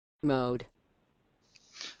Mode.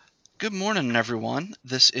 Good morning, everyone.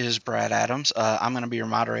 This is Brad Adams. I'm going to be your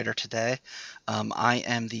moderator today. I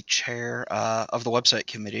am the chair of the website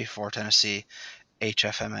committee for Tennessee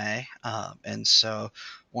HFMA. And so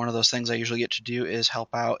one of those things I usually get to do is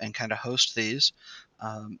help out and kind of host these.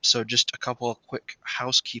 So just a couple of quick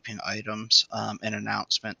housekeeping items and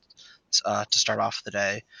announcements to start off the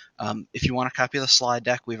day. If you want a copy of the slide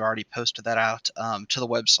deck, we've already posted that out to the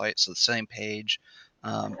website, so the same page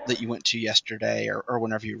that you went to yesterday or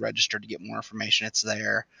whenever you registered to get more information, it's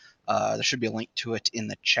there. There should be a link to it in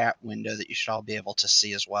the chat window that you should all be able to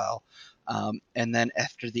see as well. And then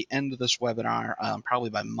after the end of this webinar, probably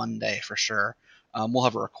by Monday for sure, we'll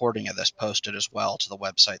have a recording of this posted as well to the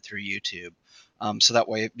website through YouTube. So that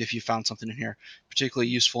way, if you found something in here particularly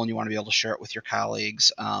useful and you want to be able to share it with your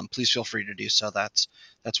colleagues, please feel free to do so. That's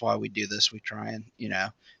why we do this. We try and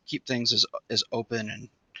keep things as open and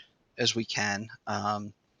as we can.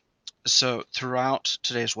 So throughout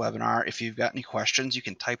today's webinar, if you've got any questions, you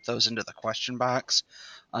can type those into the question box.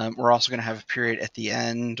 We're also going to have a period at the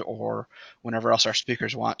end or whenever else our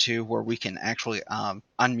speakers want to where we can actually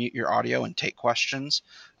unmute your audio and take questions.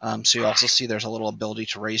 So you also see there's a little ability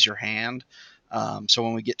to raise your hand. So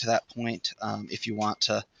when we get to that point, if you want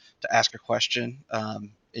to ask a question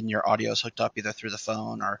and your audio is hooked up either through the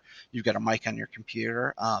phone or you've got a mic on your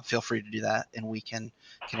computer, feel free to do that and we can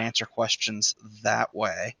answer questions that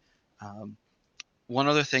way. Um, One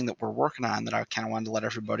other thing that we're working on that I kind of wanted to let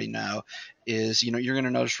everybody know is, you're going to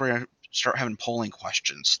notice we're going to start having polling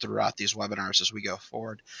questions throughout these webinars as we go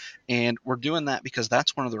forward. And we're doing that because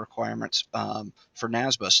that's one of the requirements for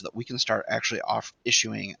NASBA so that we can start actually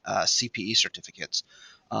issuing CPE certificates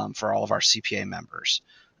for all of our CPA members.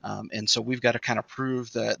 And so we've got to kind of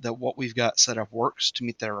prove that what we've got set up works to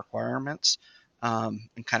meet their requirements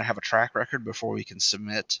and kind of have a track record before we can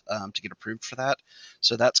submit to get approved for that.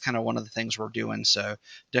 So that's kind of one of the things we're doing. So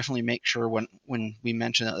definitely make sure when we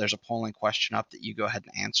mention that there's a polling question up that you go ahead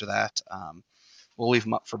and answer that. We'll leave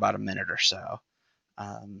them up for about a minute or so.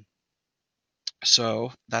 Um,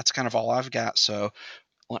 so that's kind of all I've got. So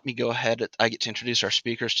let me go ahead. I get to introduce our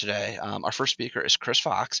speakers today. Our first speaker is Chris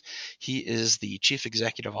Fox. He is the Chief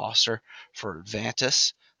Executive Officer for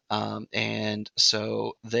Advantis. And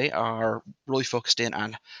so they are really focused in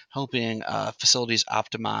on helping facilities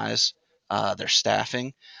optimize their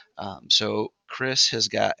staffing. So Chris has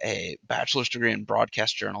got a bachelor's degree in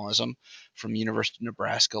broadcast journalism from University of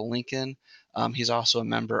Nebraska Lincoln. He's also a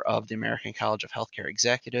member of the American College of Healthcare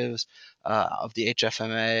Executives, of the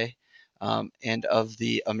HFMA, and of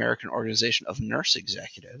the American Organization of Nurse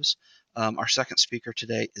Executives. Our second speaker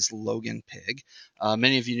today is Logan Pigg.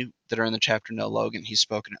 Many of you that are in the chapter know Logan. He's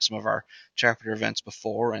spoken at some of our chapter events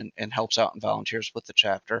before and helps out and volunteers with the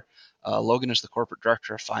chapter. Logan is the corporate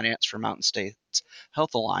director of finance for Mountain States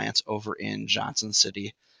Health Alliance over in Johnson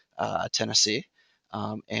City, Tennessee.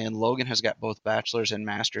 And Logan has got both bachelor's and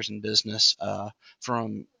master's in business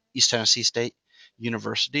from East Tennessee State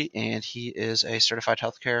University, and he is a certified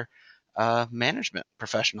healthcare management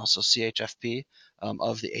professional, so CHFP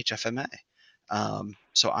of the HFMA.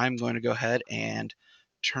 So I'm going to go ahead and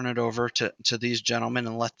turn it over to these gentlemen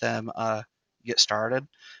and let them get started.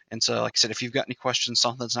 And so, like I said, if you've got any questions,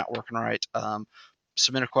 something's not working right,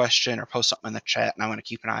 submit a question or post something in the chat, and I'm going to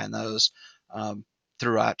keep an eye on those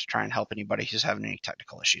throughout to try and help anybody who's having any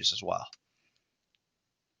technical issues as well.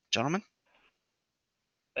 Gentlemen?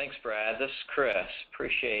 Thanks, Brad. This is Chris.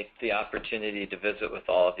 Appreciate the opportunity to visit with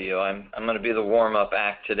all of you. I'm going to be the warm-up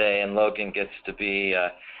act today, and Logan gets to be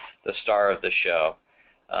the star of the show.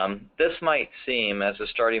 This might seem, as a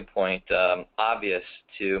starting point, obvious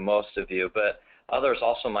to most of you, but others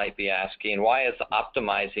also might be asking, why is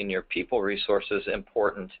optimizing your people resources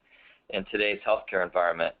important in today's healthcare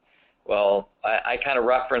environment? Well, I kind of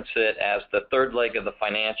reference it as the third leg of the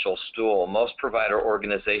financial stool. Most provider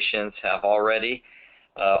organizations have already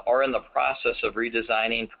are in the process of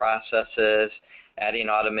redesigning processes, adding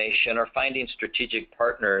automation, or finding strategic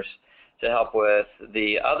partners to help with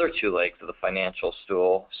the other two legs of the financial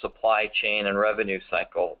stool, supply chain and revenue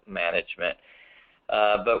cycle management.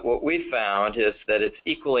 But what we found is that it's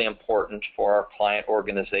equally important for our client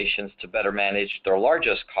organizations to better manage their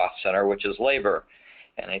largest cost center, which is labor.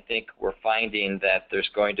 And I think we're finding that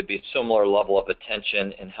there's going to be a similar level of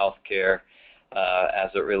attention in healthcare as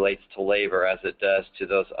it relates to labor as it does to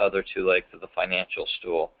those other two legs of the financial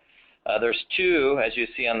stool. There's two, as you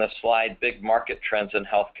see on the slide, big market trends in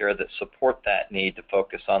healthcare that support that need to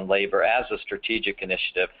focus on labor as a strategic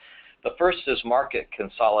initiative. The first is market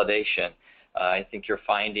consolidation. I think you're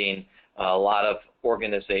finding a lot of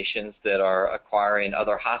organizations that are acquiring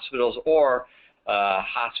other hospitals or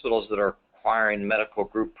hospitals that are acquiring medical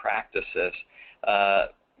group practices.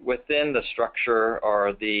 Within the structure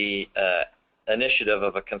or the initiative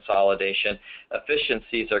of a consolidation,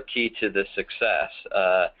 efficiencies are key to the success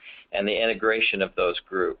and the integration of those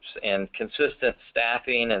groups. And consistent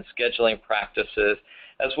staffing and scheduling practices,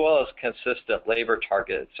 as well as consistent labor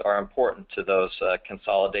targets, are important to those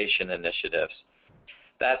consolidation initiatives.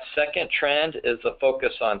 That second trend is the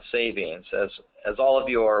focus on savings. As all of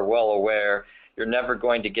you are well aware, you're never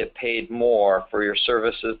going to get paid more for your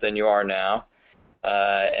services than you are now.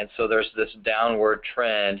 And so there's this downward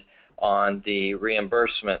trend on the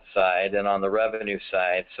reimbursement side and on the revenue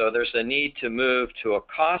side. So there's a need to move to a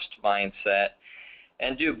cost mindset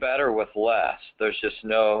and do better with less. There's just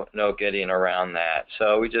no getting around that.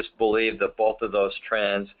 So we just believe that both of those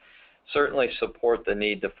trends certainly support the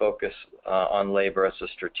need to focus on labor as a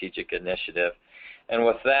strategic initiative. And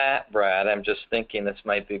with that, Brad, I'm just thinking this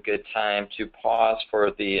might be a good time to pause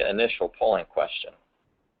for the initial polling question.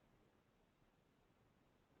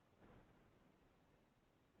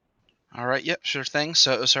 All right, yep, sure thing.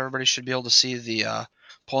 So everybody should be able to see the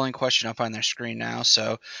polling question up on their screen now.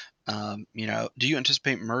 So, do you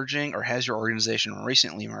anticipate merging, or has your organization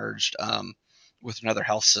recently merged with another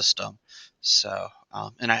health system? So,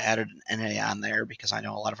 and I added an NA on there because I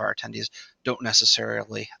know a lot of our attendees don't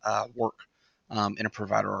necessarily work in a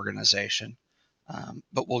provider organization.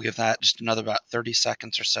 But we'll give that just another about 30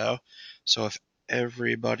 seconds or so. So if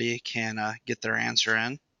everybody can get their answer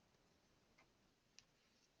in.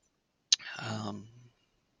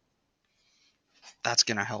 That's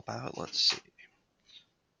going to help out. Let's see.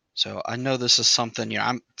 So I know this is something,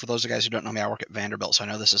 for those of you guys who don't know me, I work at Vanderbilt, so I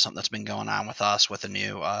know this is something that's been going on with us with a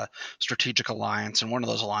new strategic alliance, and one of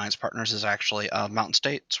those alliance partners is actually Mountain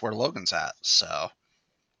States, where Logan's at. So.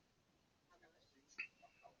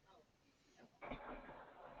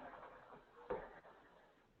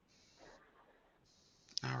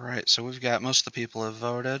 All right, so we've got most of the people have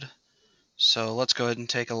voted. So let's go ahead and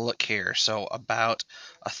take a look here. So about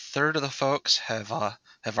a third of the folks have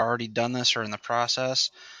already done this or in the process.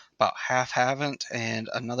 About half haven't, and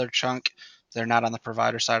another chunk, they're not on the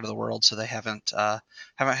provider side of the world, so they haven't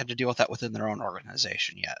had to deal with that within their own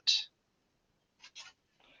organization yet.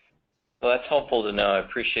 Well, that's helpful to know. I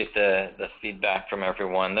appreciate the feedback from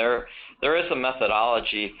everyone. There is a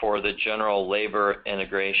methodology for the general labor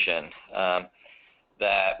integration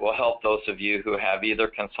that will help those of you who have either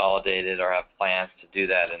consolidated or have plans to do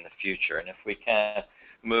that in the future. And if we can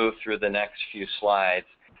move through the next few slides,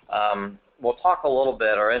 we'll talk a little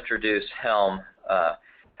bit or introduce HELM.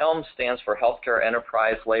 HELM stands for Healthcare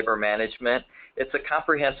Enterprise Labor Management. It's a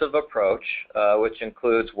comprehensive approach which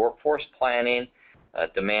includes workforce planning,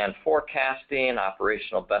 demand forecasting,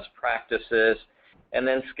 operational best practices, and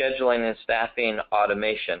then scheduling and staffing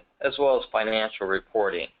automation, as well as financial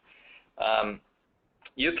reporting.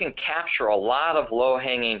 You can capture a lot of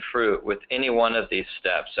low-hanging fruit with any one of these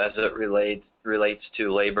steps as it relates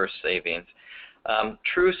to labor savings.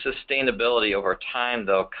 True sustainability over time,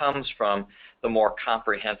 though, comes from the more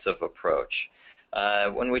comprehensive approach.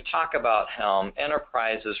 When we talk about HELM,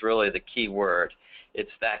 enterprise is really the key word.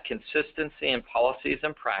 It's that consistency in policies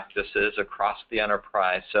and practices across the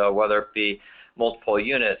enterprise. So whether it be multiple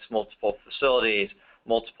units, multiple facilities,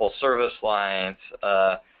 multiple service lines,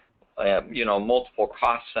 multiple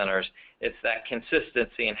cost centers, it's that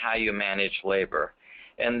consistency in how you manage labor.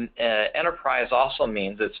 And enterprise also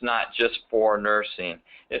means it's not just for nursing.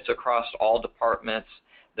 It's across all departments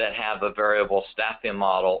that have a variable staffing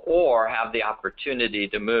model or have the opportunity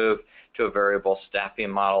to move to a variable staffing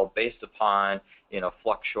model based upon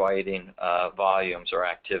fluctuating volumes or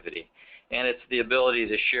activity. And it's the ability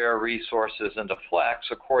to share resources and to flex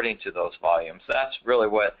according to those volumes. That's really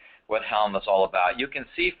what HELM is all about. You can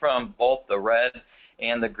see from both the red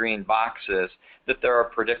and the green boxes that there are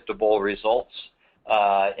predictable results,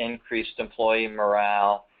 increased employee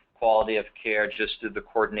morale, quality of care just through the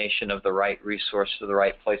coordination of the right resource to the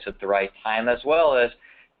right place at the right time, as well as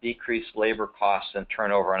decreased labor costs and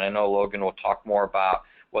turnover. And I know Logan will talk more about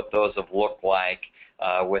what those have looked like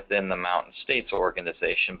within the Mountain States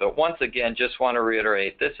organization. But once again, just want to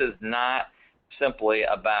reiterate, this is not simply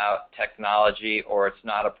about technology, or it's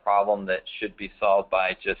not a problem that should be solved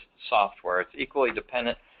by just software. It's equally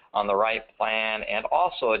dependent on the right plan and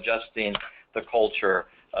also adjusting the culture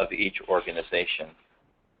of each organization.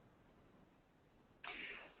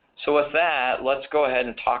 So with that, let's go ahead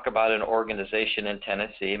and talk about an organization in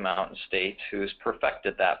Tennessee, Mountain States, who's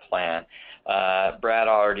perfected that plan. Brad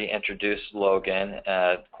already introduced Logan,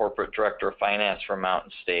 Corporate Director of Finance for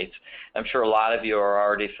Mountain States. I'm sure a lot of you are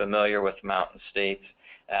already familiar with Mountain States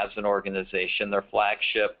as an organization. Their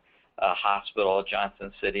flagship hospital.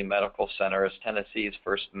 Johnson City Medical Center is Tennessee's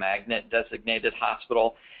first magnet designated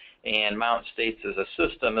hospital, and Mountain States as a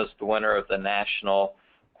system is the winner of the National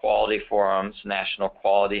Quality Forum's National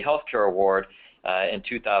Quality Healthcare Award in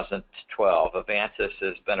 2012. Avantis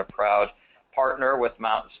has been a proud partner with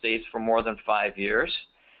Mountain States for more than 5 years.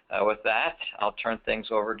 With that, I'll turn things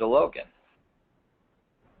over to Logan.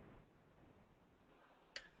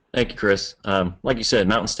 Thank you, Chris. Like you said,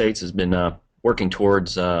 Mountain States has been working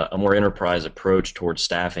towards a more enterprise approach towards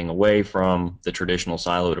staffing, away from the traditional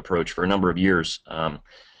siloed approach for a number of years.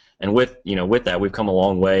 And with that, we've come a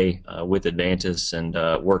long way with Advantis and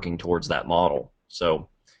working towards that model. So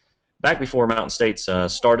back before Mountain States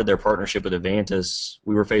started their partnership with Advantis,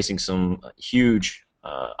 we were facing some huge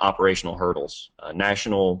operational hurdles: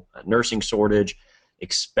 national nursing shortage,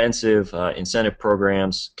 expensive incentive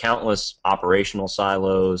programs, countless operational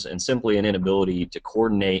silos, and simply an inability to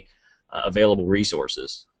coordinate available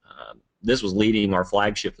resources. This was leading our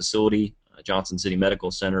flagship facility, Johnson City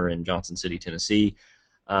Medical Center in Johnson City, Tennessee,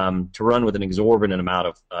 to run with an exorbitant amount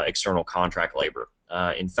of external contract labor.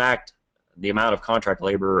 In fact, the amount of contract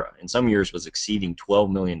labor in some years was exceeding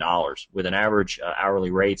 $12 million, with an average hourly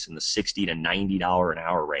rates in the $60 to $90 an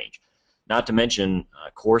hour range. Not to mention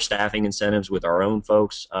core staffing incentives with our own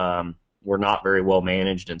folks were not very well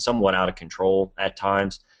managed and somewhat out of control at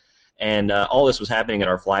times. And all this was happening at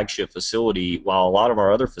our flagship facility, while a lot of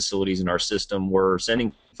our other facilities in our system were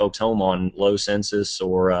sending folks home on low census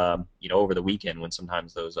or over the weekend when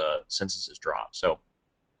sometimes those censuses drop. So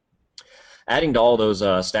adding to all those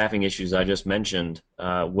staffing issues I just mentioned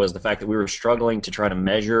was the fact that we were struggling to try to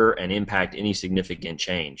measure and impact any significant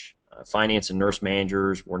change. Finance and nurse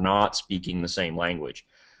managers were not speaking the same language.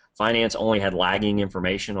 Finance only had lagging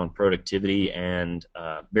information on productivity and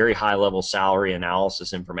very high-level salary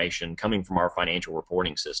analysis information coming from our financial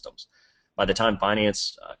reporting systems. By the time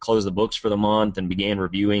finance closed the books for the month and began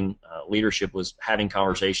reviewing, leadership was having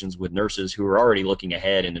conversations with nurses who were already looking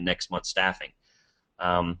ahead into next month's staffing.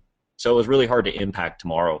 So it was really hard to impact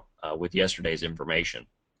tomorrow with yesterday's information.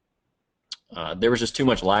 There was just too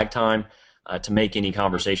much lag time to make any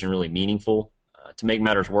conversation really meaningful. To make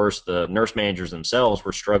matters worse, the nurse managers themselves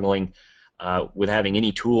were struggling with having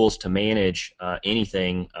any tools to manage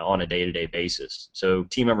anything on a day-to-day basis. So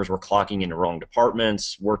team members were clocking into wrong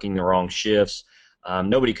departments, working the wrong shifts.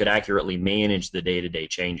 Nobody could accurately manage the day-to-day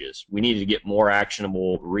changes. We needed to get more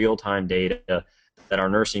actionable, real-time data that our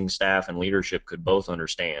nursing staff and leadership could both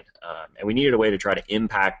understand. And we needed a way to try to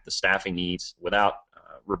impact the staffing needs without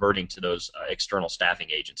reverting to those external staffing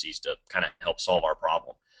agencies to kind of help solve our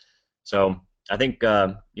problem. So I think,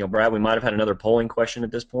 Brad, we might have had another polling question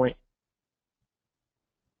at this point.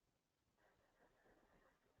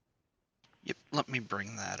 Yep, let me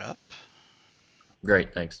bring that up.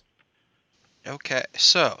 Great, thanks. Okay,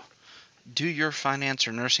 so do your finance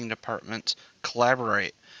or nursing departments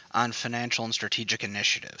collaborate on financial and strategic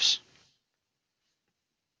initiatives?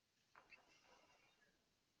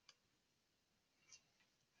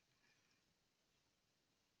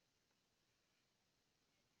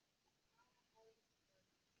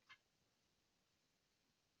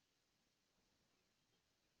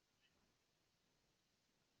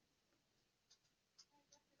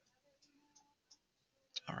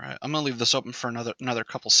 All right, I'm gonna leave this open for another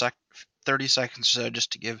couple 30 seconds or so,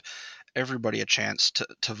 just to give everybody a chance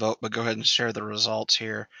to vote. But go ahead and share the results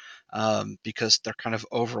here, because they're kind of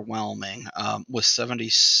overwhelming, with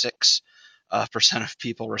 76% of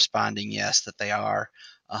people responding yes, that they are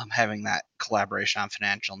having that collaboration on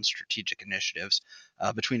financial and strategic initiatives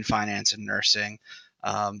between finance and nursing.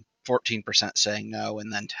 14% saying no,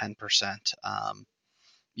 and then 10%,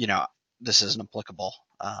 this isn't applicable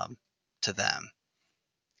to them.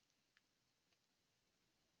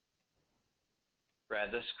 Brad,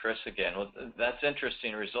 this is Chris again. Well, that's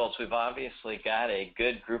interesting results. We've obviously got a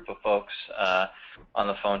good group of folks on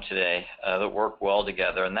the phone today that work well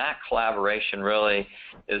together, and that collaboration really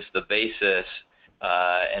is the basis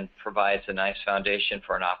and provides a nice foundation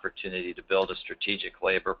for an opportunity to build a strategic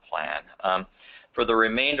labor plan. For the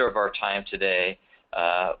remainder of our time today,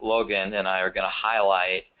 Logan and I are going to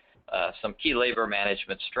highlight some key labor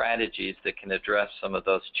management strategies that can address some of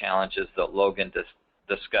those challenges that Logan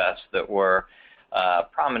discussed that were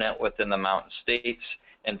prominent within the Mountain States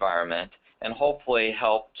environment, and hopefully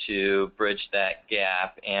help to bridge that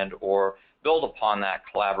gap and or build upon that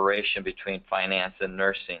collaboration between finance and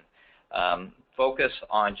nursing. Focus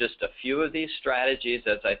on just a few of these strategies,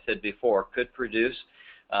 as I said before, could produce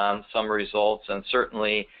some results, and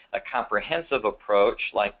certainly a comprehensive approach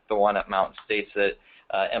like the one at Mountain States that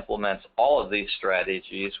implements all of these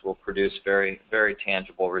strategies will produce very, very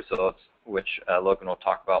tangible results which Logan will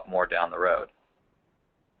talk about more down the road.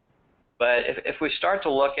 But if we start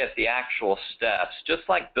to look at the actual steps, just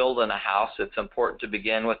like building a house, it's important to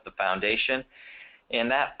begin with the foundation. And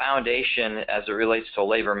that foundation, as it relates to a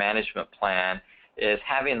labor management plan, is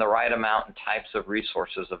having the right amount and types of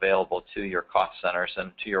resources available to your cost centers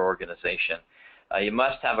and to your organization. You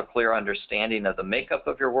must have a clear understanding of the makeup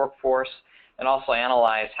of your workforce and also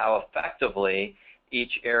analyze how effectively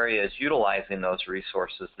each area is utilizing those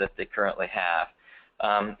resources that they currently have.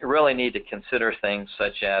 You really need to consider things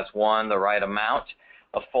such as, one, the right amount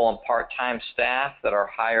of full and part-time staff that are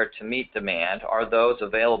hired to meet demand. Are those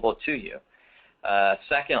available to you?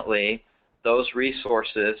 Secondly, those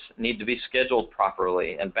resources need to be scheduled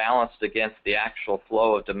properly and balanced against the actual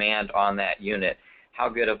flow of demand on that unit. How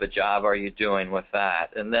good of a job are you doing with that?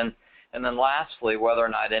 And then lastly, whether or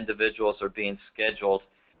not individuals are being scheduled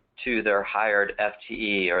to their hired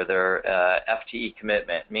FTE or their FTE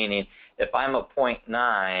commitment, meaning if I'm a .9,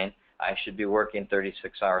 I should be working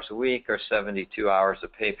 36 hours a week or 72 hours a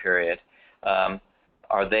pay period.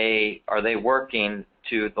 Are they working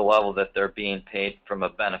to the level that they're being paid from a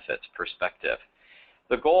benefits perspective?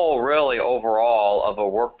 The goal really overall of a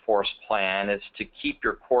workforce plan is to keep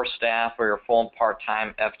your core staff or your full and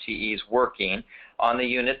part-time FTEs working on the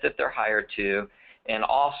unit that they're hired to, and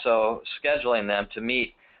also scheduling them to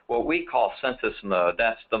meet what we call census mode.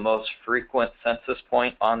 That's the most frequent census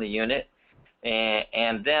point on the unit.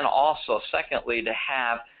 And then also, secondly, to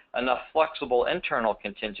have enough flexible internal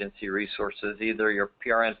contingency resources, either your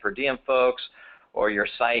PRN per diem folks or your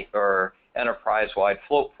site or enterprise-wide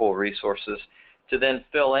float pool resources, to then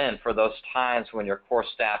fill in for those times when your core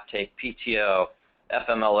staff take PTO,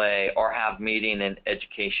 FMLA, or have meeting and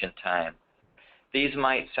education time. These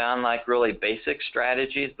might sound like really basic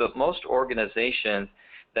strategies, but most organizations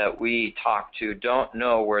that we talk to don't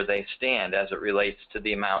know where they stand as it relates to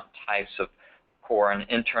the amount and types of core and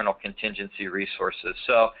internal contingency resources.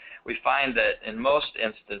 So we find that in most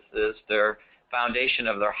instances, their foundation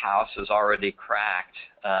of their house is already cracked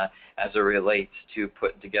as it relates to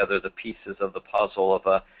putting together the pieces of the puzzle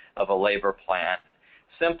of a labor plan.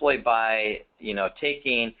 Simply by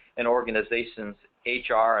taking an organization's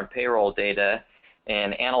HR and payroll data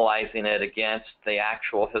and analyzing it against the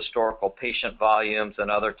actual historical patient volumes and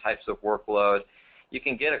other types of workload, you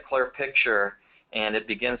can get a clear picture, and it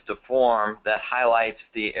begins to form that highlights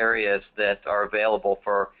the areas that are available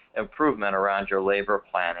for improvement around your labor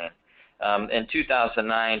planning. In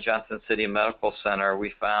 2009, Johnson City Medical Center,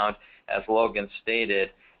 we found, as Logan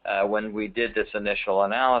stated, when we did this initial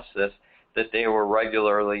analysis, that they were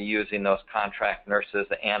regularly using those contract nurses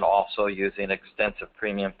and also using extensive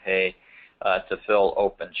premium pay to fill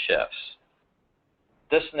open shifts.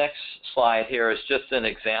 This next slide here is just an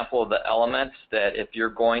example of the elements that if you're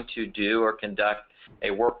going to do or conduct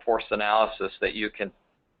a workforce analysis that you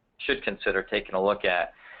should consider taking a look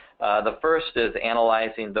at. The first is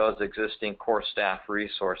analyzing those existing core staff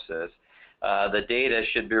resources. The data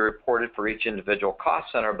should be reported for each individual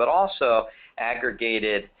cost center, but also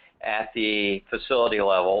aggregated at the facility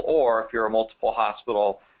level, or if you're a multiple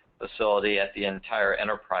hospital facility, at the entire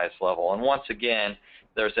enterprise level. And once again,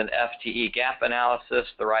 there's an FTE gap analysis,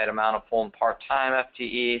 the right amount of full and part-time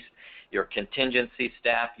FTEs, your contingency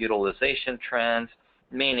staff utilization trends,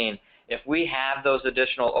 meaning if we have those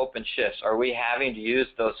additional open shifts, are we having to use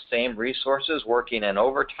those same resources working in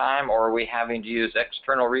overtime, or are we having to use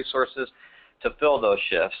external resources to fill those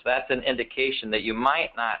shifts? That's an indication that you might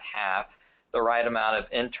not have the right amount of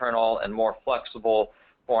internal and more flexible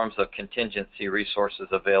forms of contingency resources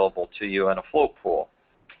available to you in a float pool.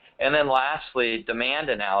 And then lastly, demand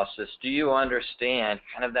analysis. Do you understand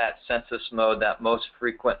kind of that census mode, that most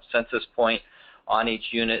frequent census point on each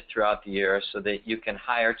unit throughout the year so that you can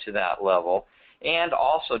hire to that level? And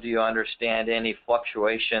also, do you understand any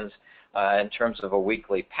fluctuations in terms of a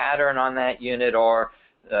weekly pattern on that unit or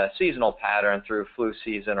seasonal pattern through flu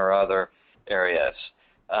season or other areas?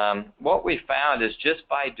 What we found is just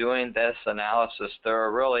by doing this analysis, there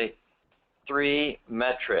are really three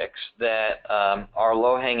metrics that are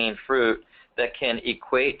low-hanging fruit that can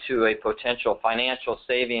equate to a potential financial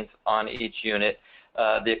savings on each unit,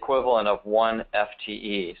 the equivalent of 1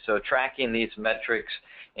 FTE. So tracking these metrics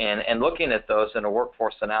and looking at those in a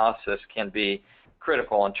workforce analysis can be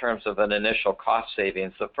critical in terms of an initial cost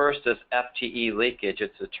savings. The first is FTE leakage.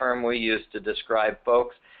 It's a term we use to describe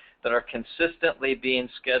folks that are consistently being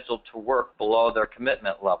scheduled to work below their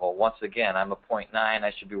commitment level. Once again, I'm a .9,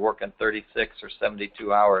 I should be working 36 or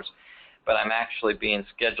 72 hours, but I'm actually being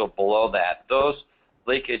scheduled below that. Those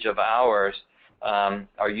leakage of hours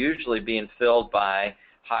are usually being filled by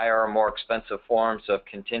higher or more expensive forms of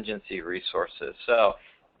contingency resources. So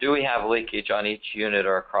Do we have leakage on each unit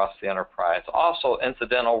or across the enterprise? Also,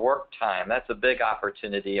 incidental work time. That's a big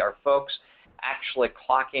opportunity. Are folks actually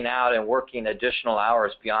clocking out and working additional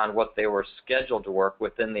hours beyond what they were scheduled to work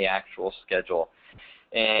within the actual schedule?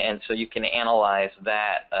 And so you can analyze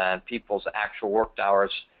that, people's actual worked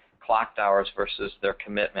hours, clocked hours versus their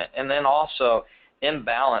commitment. And then also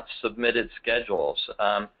imbalanced submitted schedules.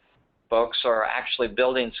 Folks are actually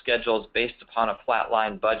building schedules based upon a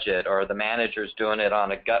flatline budget, or the manager's doing it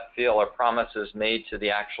on a gut feel or promises made to the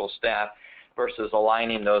actual staff versus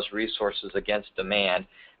aligning those resources against demand.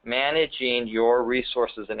 Managing your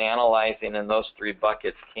resources and analyzing in those three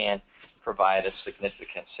buckets can provide a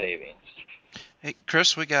significant savings. Hey,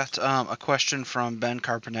 Chris, we got a question from Ben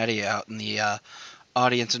Carpenetti out in the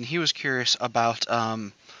audience, and he was curious about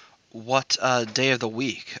what day of the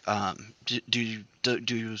week do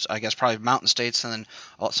I guess probably Mountain States and then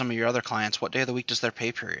some of your other clients, what day of the week does their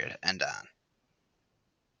pay period end on?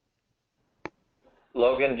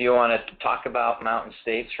 Logan, do you want to talk about Mountain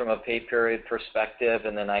States from a pay period perspective,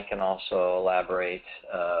 and then I can also elaborate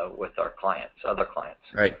with our clients, other clients.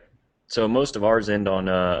 Right. So most of ours end on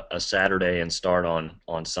a Saturday and start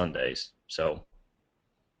on Sundays. So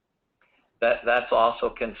that's also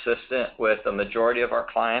consistent with the majority of our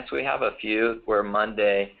clients. We have a few where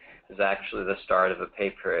Monday is actually the start of a pay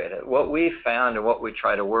period. What we found and what we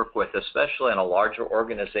try to work with, especially in a larger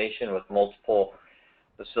organization with multiple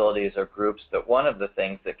facilities or groups, that one of the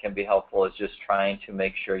things that can be helpful is just trying to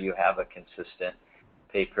make sure you have a consistent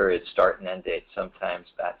pay period start and end date. Sometimes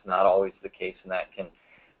that's not always the case, and that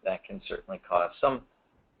can certainly cause some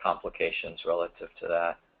complications relative to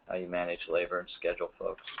that, how you manage labor and schedule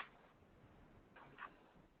folks.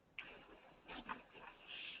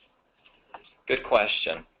 Good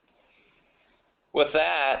question. With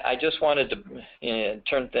that, I just wanted to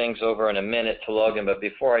turn things over in a minute to Logan, but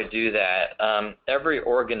before I do that, every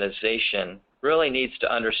organization really needs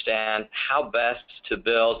to understand how best to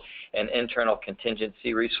build an internal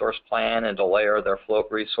contingency resource plan and to layer their float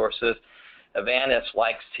resources. Avantis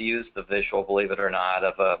likes to use the visual, believe it or not,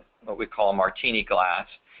 of what we call a martini glass,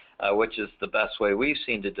 which is the best way we've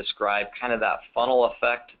seen to describe kind of that funnel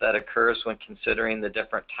effect that occurs when considering the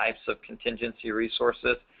different types of contingency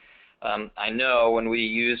resources. I know when we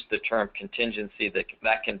use the term contingency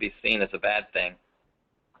that can be seen as a bad thing,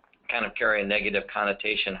 kind of carry a negative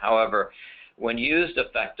connotation. However, when used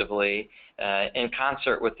effectively in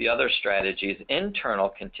concert with the other strategies, internal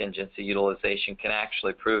contingency utilization can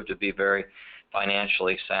actually prove to be very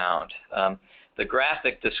financially sound. The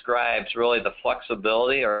graphic describes really the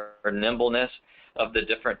flexibility or nimbleness of the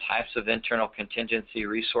different types of internal contingency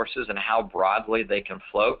resources and how broadly they can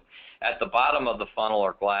float. At the bottom of the funnel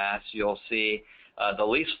or glass, you'll see the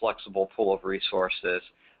least flexible pool of resources,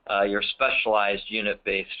 your specialized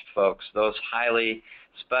unit-based folks, those highly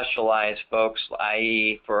specialized folks,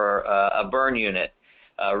 i.e. for a burn unit,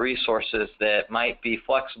 resources that might be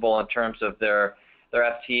flexible in terms of their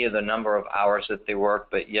FTE, the number of hours that they work,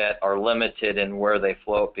 but yet are limited in where they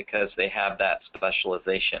float because they have that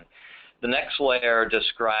specialization. The next layer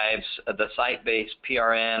describes the site-based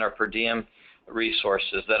PRN or per diem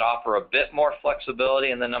resources that offer a bit more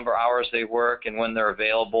flexibility in the number of hours they work and when they're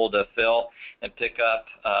available to fill and pick up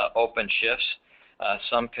open shifts.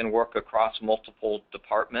 Some can work across multiple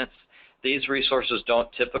departments. These resources don't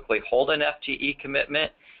typically hold an FTE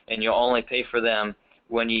commitment, and you'll only pay for them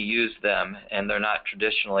when you use them, and they're not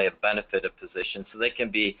traditionally a benefited position. So they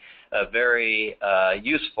can be very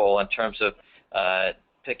useful in terms of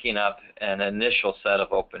picking up an initial set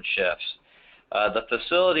of open shifts. The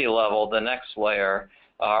facility level, the next layer,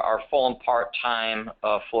 are full and part-time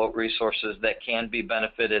float resources that can be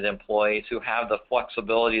benefited employees who have the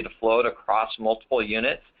flexibility to float across multiple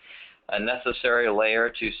units, a necessary layer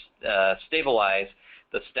to stabilize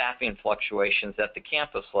the staffing fluctuations at the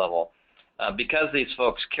campus level. Because these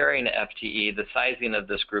folks carry an FTE, the sizing of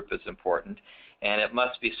this group is important, and it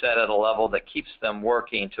must be set at a level that keeps them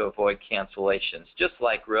working to avoid cancellations, just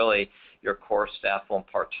like really your core staff full and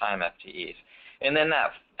part-time FTEs. And then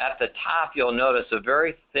at the top, you'll notice a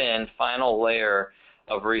very thin final layer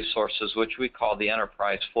of resources, which we call the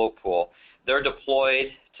enterprise float pool. They're deployed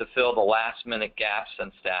to fill the last-minute gaps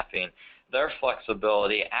in staffing. Their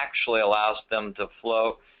flexibility actually allows them to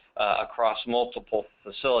float across multiple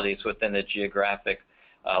facilities within a geographic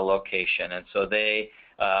location. And so they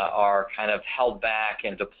are kind of held back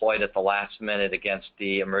and deployed at the last minute against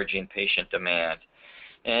the emerging patient demand.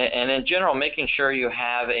 And in general, making sure you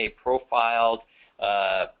have a profiled,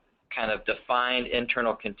 kind of defined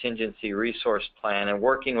internal contingency resource plan and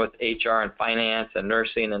working with HR and finance and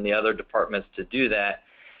nursing and the other departments to do that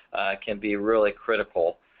can be really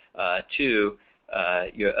critical to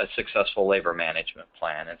a successful labor management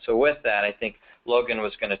plan. And so with that, I think Logan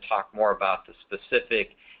was going to talk more about the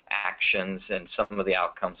specific actions and some of the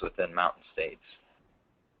outcomes within Mountain States.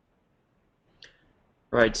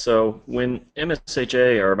 Right. So when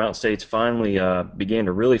MSHA or Mountain States finally began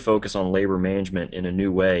to really focus on labor management in a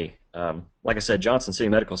new way, like I said, Johnson City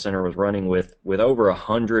Medical Center was running with over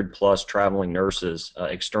 100+ traveling nurses,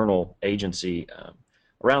 external agency,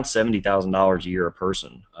 around $70,000 a year a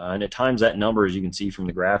person, and at times that number, as you can see from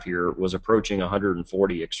the graph here, was approaching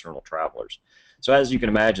 140 external travelers. So as you can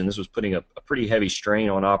imagine, this was putting a pretty heavy strain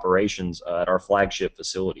on operations at our flagship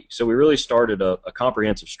facility. So we really started a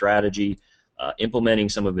comprehensive strategy, implementing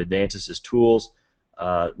some of Advantis's tools,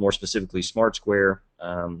 more specifically Smart Square,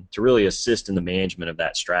 to really assist in the management of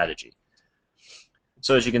that strategy.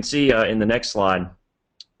 So as you can see in the next slide,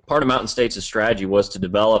 part of Mountain States' strategy was to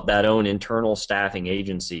develop that own internal staffing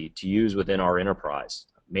agency to use within our enterprise,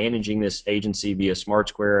 managing this agency via Smart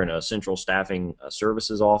Square and a central staffing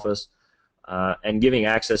services office, and giving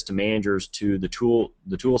access to managers to the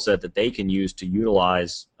tool set that they can use to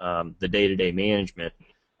utilize the day-to-day management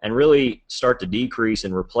and really start to decrease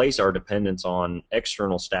and replace our dependence on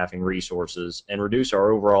external staffing resources and reduce our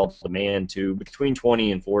overall demand to between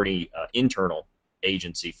 20 and 40 internal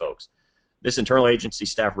agency folks. This internal agency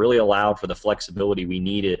staff really allowed for the flexibility we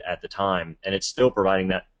needed at the time, and it's still providing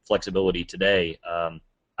that flexibility today,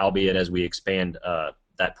 albeit as we expand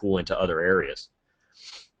that pool into other areas.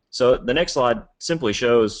 So the next slide simply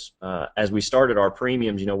shows, as we started our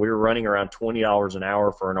premiums, we were running around $20 an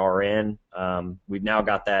hour for an RN. We've now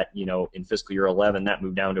got that, in fiscal year 11, that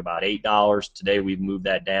moved down to about $8. Today we've moved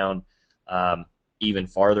that down even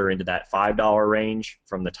farther into that $5 range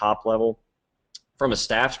from the top level. From a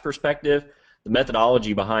staff's perspective, the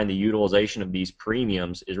methodology behind the utilization of these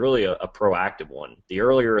premiums is really a proactive one. The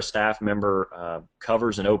earlier a staff member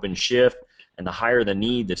covers an open shift, and the higher the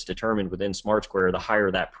need that's determined within Smart Square, the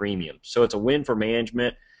higher that premium. So it's a win for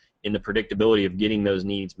management in the predictability of getting those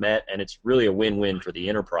needs met, and it's really a win-win for the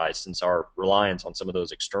enterprise since our reliance on some of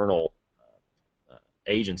those external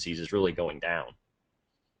agencies is really going down.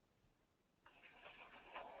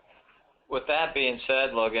 With that being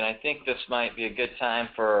said, Logan, I think this might be a good time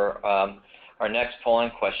for our next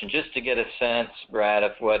polling question, just to get a sense, Brad,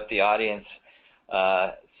 of what the audience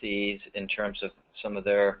sees in terms of some of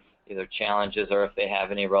their either challenges or if they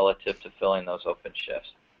have any relative to filling those open shifts.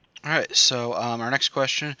 All right, so our next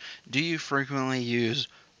question, do you frequently use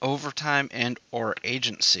overtime and or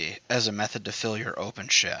agency as a method to fill your open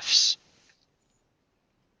shifts?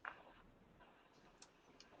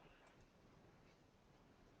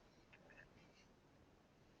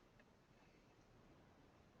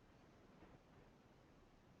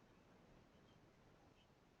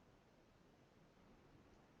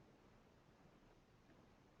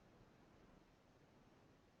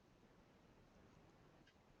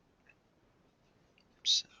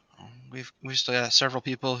 So we've still got several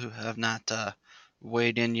people who have not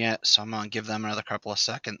weighed in yet, so I'm gonna give them another couple of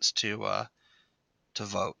seconds to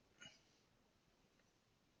vote.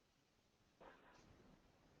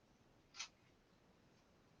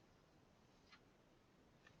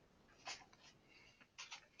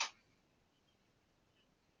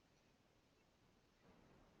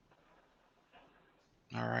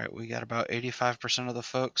 All right, we got about 85% of the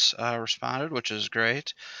folks responded, which is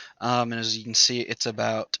great. And as you can see, it's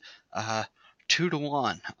about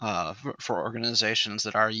 2-to-1 for organizations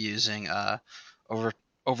that are using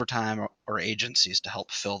overtime or agencies to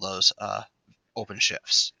help fill those open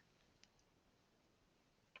shifts.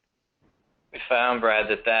 We found, Brad,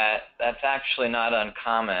 that's actually not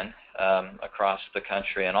uncommon across the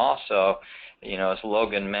country. And also, as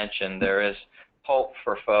Logan mentioned, there is hope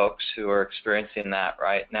for folks who are experiencing that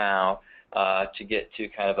right now to get to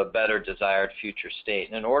kind of a better desired future state.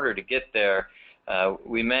 And in order to get there,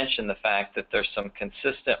 we mentioned the fact that there's some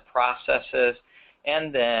consistent processes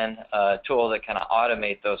and then a tool that kind of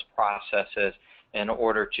automate those processes in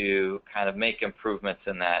order to kind of make improvements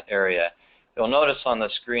in that area. You'll notice on the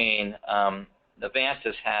screen,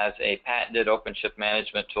 Advantis has a patented open shift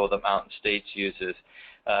management tool that Mountain States uses.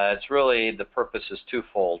 It's really, the purpose is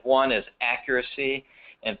twofold. One is accuracy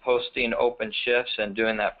in posting open shifts and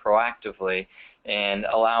doing that proactively, and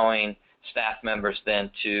allowing staff members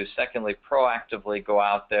then to, secondly, proactively go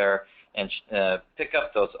out there and pick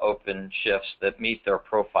up those open shifts that meet their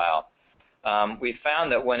profile. We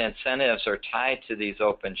found that when incentives are tied to these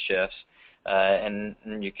open shifts, and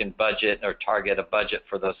you can budget or target a budget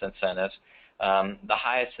for those incentives, the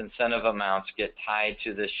highest incentive amounts get tied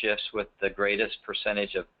to the shifts with the greatest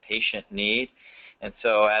percentage of patient need. And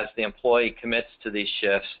so as the employee commits to these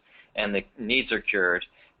shifts and the needs are cured,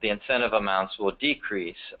 the incentive amounts will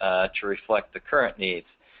decrease to reflect the current needs.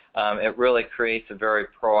 It really creates a very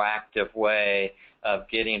proactive way of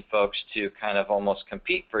getting folks to kind of almost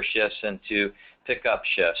compete for shifts and to pick up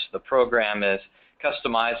shifts. The program is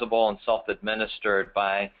customizable and self-administered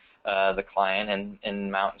by the client, and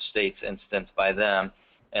in Mountain State's instance by them,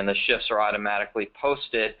 and the shifts are automatically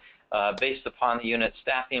posted based upon the unit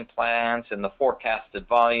staffing plans and the forecasted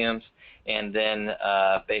volumes, and then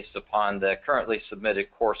based upon the currently submitted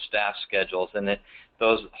core staff schedules, and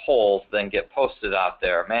those holes then get posted out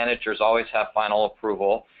there. Managers always have final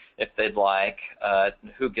approval if they'd like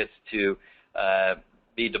who gets to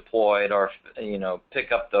be deployed or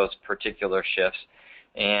pick up those particular shifts.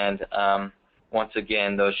 And once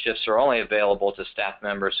again, those shifts are only available to staff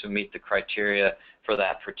members who meet the criteria for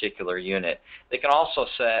that particular unit. They can also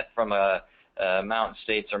set, from a Mountain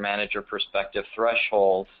States or manager perspective,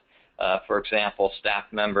 thresholds. For example, staff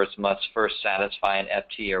members must first satisfy an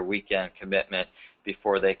FT or weekend commitment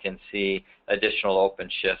before they can see additional open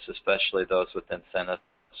shifts, especially those with incentives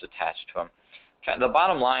attached to them. The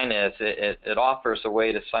bottom line is it offers a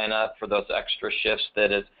way to sign up for those extra shifts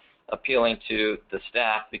that is appealing to the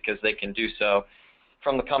staff, because they can do so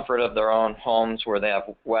from the comfort of their own homes where they have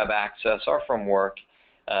web access, or from work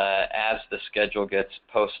as the schedule gets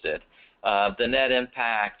posted. The net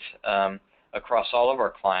impact across all of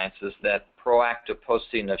our clients is that proactive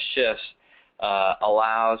posting of shifts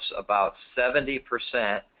allows about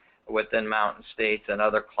 70% within Mountain States and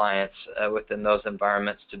other clients within those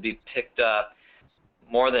environments to be picked up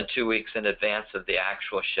more than 2 weeks in advance of the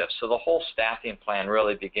actual shift. So the whole staffing plan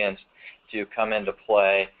really begins to come into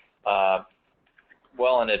play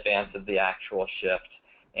well in advance of the actual shift,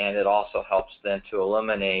 and it also helps then to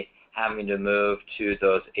eliminate having to move to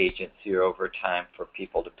those agency or overtime for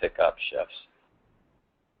people to pick up shifts.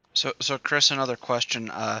 So Chris, another question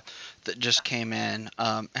that just came in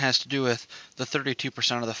has to do with the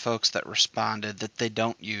 32% of the folks that responded that they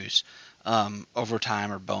don't use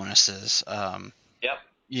overtime or bonuses. Yep.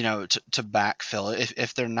 To backfill.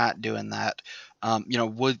 If they're not doing that,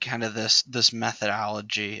 would kind of this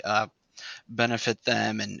methodology benefit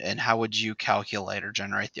them, and how would you calculate or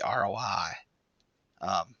generate the ROI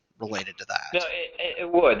related to that? No,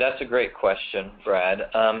 it would. That's a great question, Brad.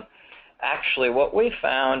 Actually, what we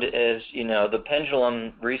found is, the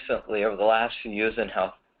pendulum recently, over the last few years in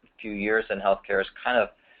healthcare, has kind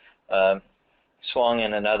of swung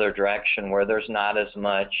in another direction, where there's not as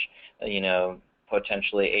much,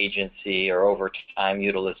 potentially agency or overtime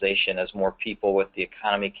utilization as more people with the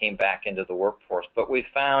economy came back into the workforce. But we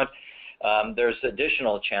found there's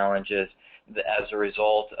additional challenges as a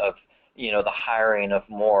result of the hiring of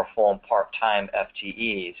more full and part-time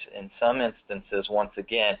FTEs. In some instances, once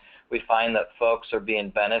again, we find that folks are being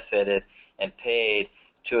benefited and paid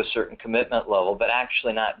to a certain commitment level, but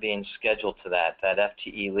actually not being scheduled to that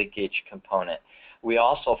FTE leakage component. We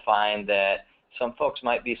also find that some folks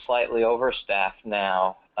might be slightly overstaffed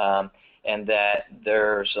now, and that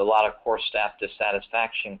there's a lot of core staff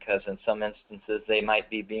dissatisfaction, because in some instances they might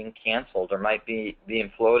be being canceled or might be being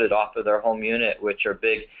floated off of their home unit, which are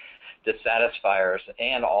big dissatisfiers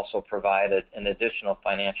and also provide an additional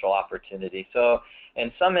financial opportunity. So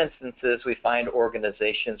in some instances, we find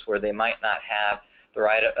organizations where they might not have the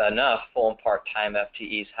right enough full and part-time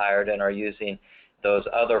FTEs hired and are using those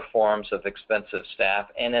other forms of expensive staff.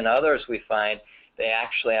 And in others, we find they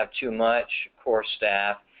actually have too much core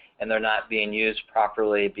staff and they're not being used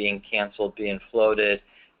properly, being canceled, being floated.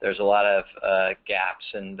 There's a lot of gaps,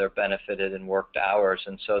 and they're benefited in worked hours.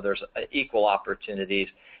 And so there's equal opportunities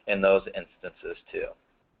in those instances too.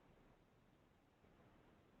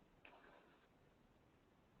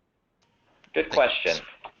 Good question.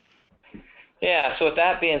 Yeah, so with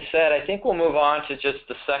that being said, I think we'll move on to just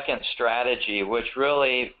the second strategy, which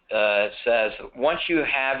really says once you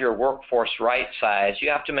have your workforce right-sized, you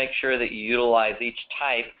have to make sure that you utilize each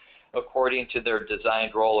type according to their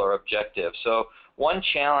designed role or objective. So one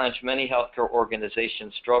challenge many healthcare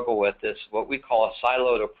organizations struggle with is what we call a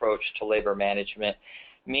siloed approach to labor management,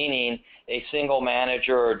 meaning a single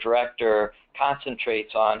manager or director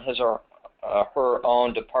concentrates on his or her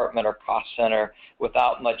own department or cost center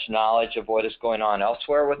without much knowledge of what is going on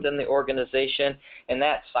elsewhere within the organization. And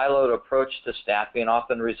that siloed approach to staffing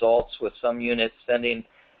often results with some units sending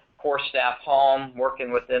core staff home,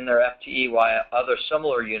 working within their FTE, while other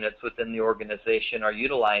similar units within the organization are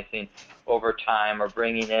utilizing overtime or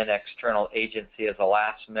bringing in external agency as a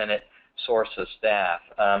last-minute source of staff.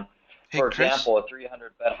 For example, a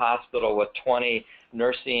 300-bed hospital with 20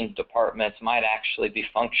 nursing departments might actually be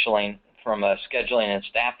functioning from a scheduling and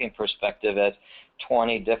staffing perspective as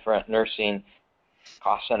 20 different nursing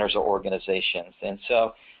cost centers or organizations. And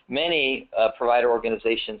so Many provider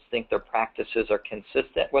organizations think their practices are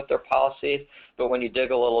consistent with their policies, but when you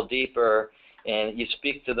dig a little deeper and you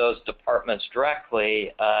speak to those departments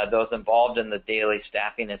directly, those involved in the daily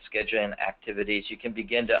staffing and scheduling activities, you can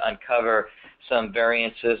begin to uncover some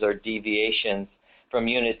variances or deviations from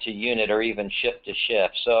unit to unit or even shift to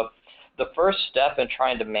shift. So the first step in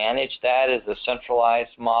trying to manage that is a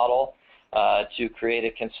centralized model to create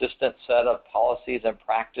a consistent set of policies and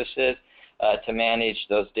practices to manage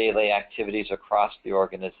those daily activities across the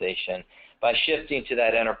organization. By shifting to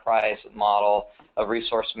that enterprise model of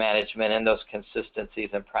resource management and those consistencies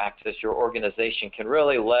in practice, your organization can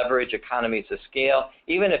really leverage economies of scale,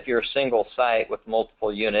 even if you're a single site with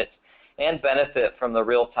multiple units, and benefit from the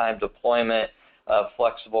real-time deployment of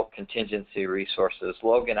flexible contingency resources.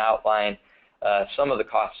 Logan outlined some of the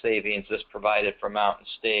cost savings this provided for Mountain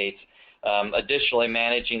States. Additionally,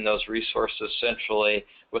 managing those resources centrally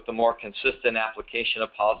with the more consistent application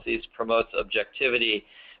of policies promotes objectivity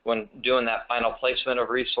when doing that final placement of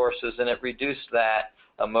resources, and it reduced that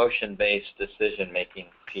emotion-based decision-making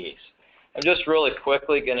piece. I'm just really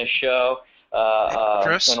quickly going to show,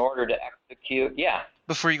 Chris, in order to execute, yeah.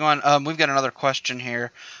 before you go on, we've got another question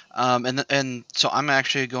here, and so I'm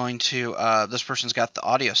actually going to, this person's got the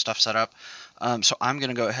audio stuff set up, so I'm going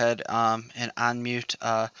to go ahead and unmute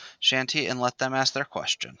Shanti and let them ask their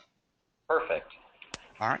question. Perfect.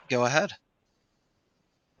 All right, go ahead.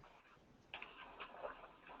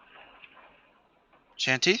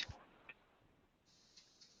 Shanti?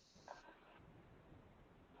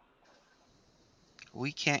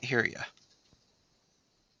 We can't hear you.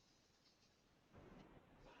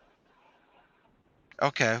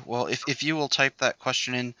 Okay, well, if you will type that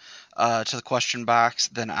question in to the question box,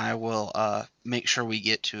 then I will make sure we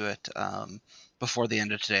get to it before the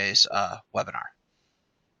end of today's webinar.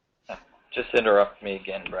 Just interrupt me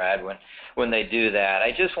again, Brad, when they do that.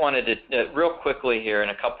 I just wanted to, real quickly here in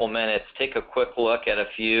a couple minutes, take a quick look at a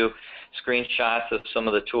few screenshots of some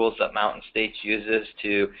of the tools that Mountain States uses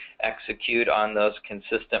to execute on those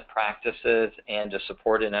consistent practices and to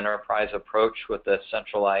support an enterprise approach with a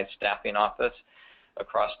centralized staffing office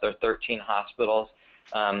across their 13 hospitals.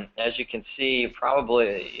 As you can see,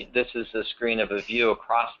 probably this is a screen of a view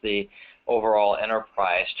across the overall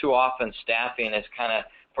enterprise. Too often staffing is kind of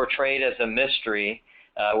portrayed as a mystery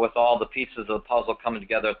with all the pieces of the puzzle coming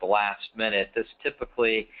together at the last minute. This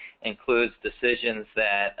typically includes decisions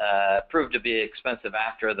that prove to be expensive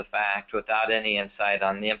after the fact without any insight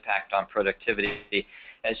on the impact on productivity.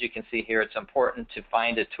 As you can see here, it's important to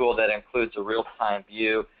find a tool that includes a real-time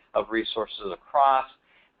view of resources across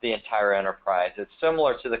the entire enterprise. It's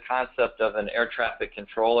similar to the concept of an air traffic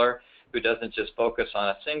controller who doesn't just focus on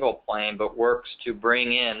a single plane but works to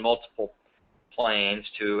bring in multiple planes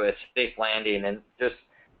to a safe landing, and just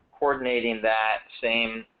coordinating that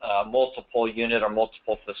same multiple unit or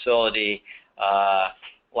multiple facility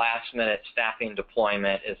last minute staffing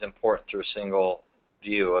deployment is important through a single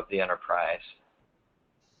view of the enterprise.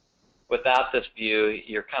 Without this view,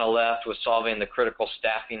 you're kind of left with solving the critical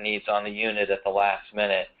staffing needs on the unit at the last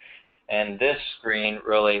minute. And this screen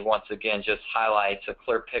really, once again, just highlights a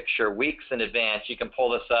clear picture weeks in advance. You can pull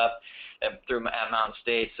this up through Mountain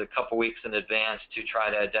States a couple weeks in advance to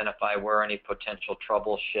try to identify where any potential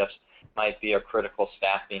trouble shifts might be or critical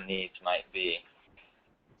staffing needs might be.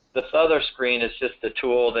 This other screen is just a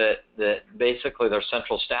tool that basically their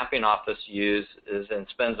central staffing office uses and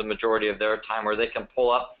spends the majority of their time, where they can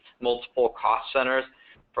pull up multiple cost centers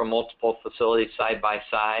from multiple facilities side by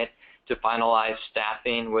side to finalize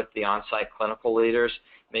staffing with the on-site clinical leaders,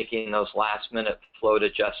 making those last-minute float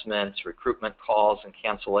adjustments, recruitment calls, and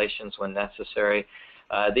cancellations when necessary.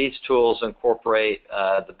 These tools incorporate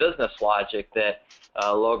the business logic that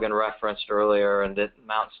Logan referenced earlier and that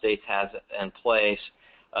Mountain States has in place.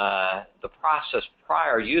 The process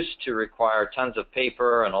prior used to require tons of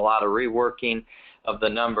paper and a lot of reworking of the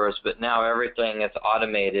numbers, but now everything is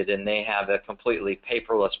automated and they have a completely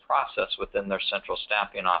paperless process within their central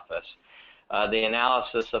staffing office. The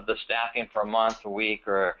analysis of the staffing for a month, a week,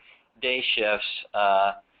 or day shifts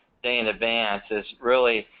day in advance is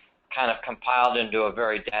really kind of compiled into a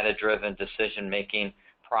very data-driven decision-making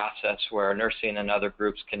process where nursing and other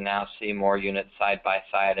groups can now see more units side by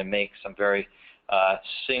side and make some very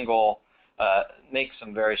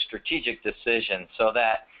very strategic decisions. So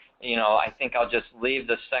that, you know, I think I'll just leave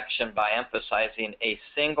this section by emphasizing a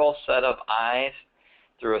single set of eyes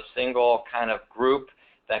through a single kind of group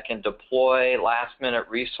that can deploy last-minute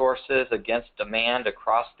resources against demand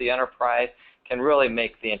across the enterprise can really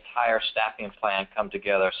make the entire staffing plan come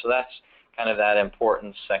together. So that's kind of that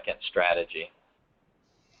important second strategy.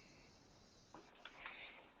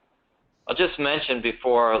 I'll just mention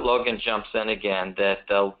before Logan jumps in again that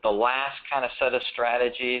the last kind of set of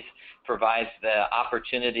strategies provides the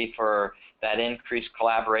opportunity for that increased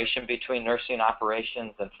collaboration between nursing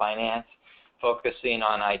operations and finance, focusing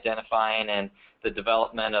on identifying and the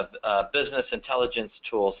development of business intelligence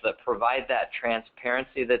tools that provide that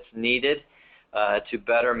transparency that's needed to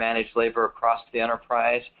better manage labor across the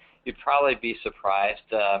enterprise. You'd probably be surprised,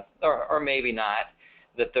 or maybe not,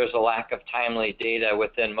 that there's a lack of timely data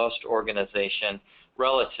within most organizations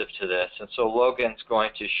relative to this. And so Logan's going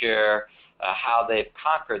to share how they've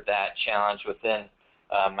conquered that challenge within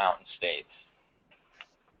Mountain States.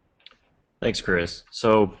 Thanks, Chris.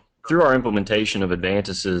 So through our implementation of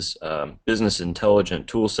Advantis's business intelligent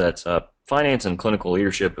tool sets, finance and clinical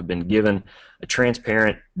leadership have been given a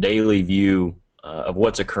transparent daily view of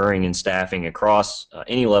what's occurring in staffing across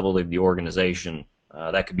any level of the organization.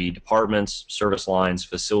 That could be departments, service lines,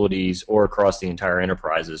 facilities, or across the entire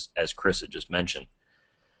enterprises, as Chris had just mentioned.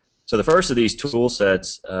 So the first of these tool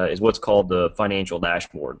sets is what's called the financial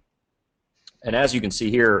dashboard. And as you can see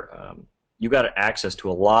here, you got access to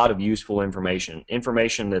a lot of useful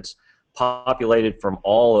information that's populated from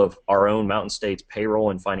all of our own Mountain States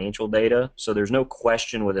payroll and financial data. So there's no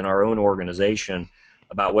question within our own organization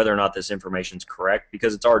about whether or not this information is correct,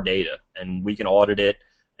 because it's our data and we can audit it,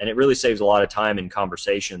 and it really saves a lot of time in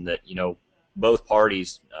conversation that, you know, both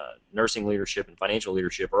parties, nursing leadership and financial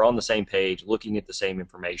leadership, are on the same page, looking at the same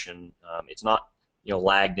information. It's not, you know,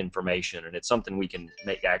 lagged information, and it's something we can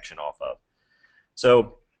make action off of.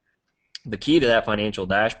 So the key to that financial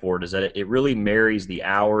dashboard is that it really marries the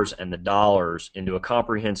hours and the dollars into a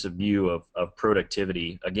comprehensive view of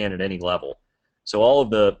productivity, again, at any level. So all of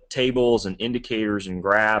the tables and indicators and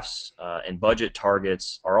graphs and budget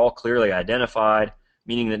targets are all clearly identified,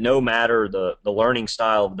 meaning that no matter the learning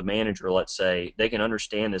style of the manager, let's say, they can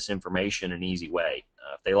understand this information in an easy way.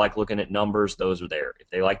 If they like looking at numbers, those are there. If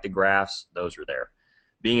they like the graphs, those are there.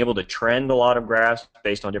 Being able to trend a lot of graphs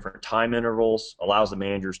based on different time intervals allows the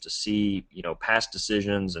managers to see, you know, past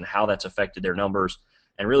decisions and how that's affected their numbers,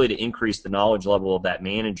 and really to increase the knowledge level of that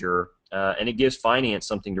manager. And it gives finance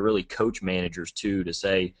something to really coach managers to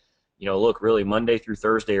say, you know, look, really Monday through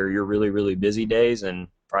Thursday are your really, really busy days, and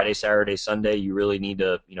Friday, Saturday, Sunday, you really need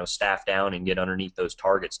to, you know, staff down and get underneath those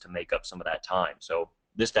targets to make up some of that time. So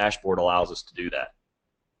this dashboard allows us to do that.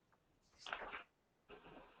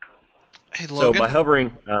 Hey, So by Logan.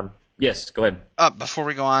 hovering, yes, go ahead. Before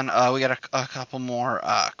we go on, we got a couple more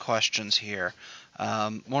questions here.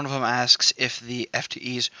 One of them asks if the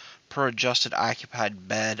FTEs per adjusted occupied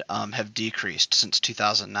bed have decreased since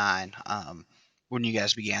 2009, when you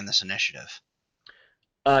guys began this initiative.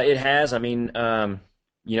 It has. I mean,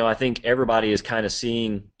 you know, I think everybody is kind of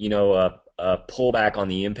seeing, you know, a pullback on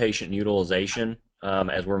the inpatient utilization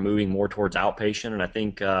as we're moving more towards outpatient, and I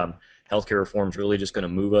think healthcare reform is really just going to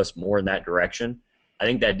move us more in that direction. I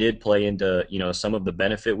think that did play into, you know, some of the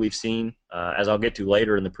benefit we've seen, as I'll get to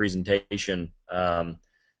later in the presentation, and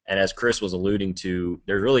as Chris was alluding to,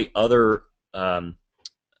 there's really other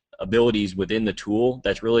abilities within the tool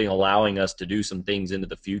that's really allowing us to do some things into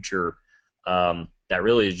the future that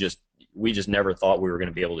really is just, we just never thought we were going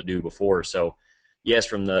to be able to do before. So yes,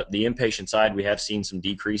 from the inpatient side, we have seen some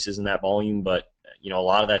decreases in that volume, but you know, a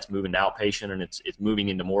lot of that's moving to outpatient, and it's moving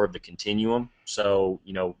into more of the continuum. So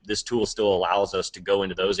you know, this tool still allows us to go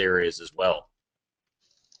into those areas as well.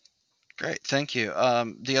 Great, thank you.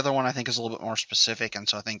 The other one I think is a little bit more specific, and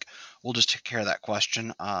so I think we'll just take care of that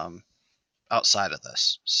question outside of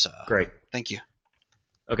this. So, Great. thank you.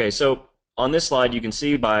 Okay, so on this slide, you can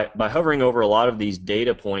see by hovering over a lot of these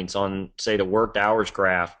data points on, say, the worked hours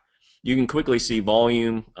graph, you can quickly see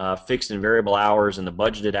volume, fixed and variable hours, and the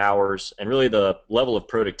budgeted hours, and really the level of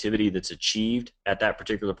productivity that's achieved at that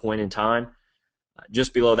particular point in time.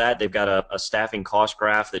 Just below that, they've got a staffing cost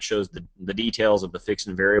graph that shows the details of the fixed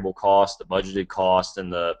and variable cost, the budgeted cost,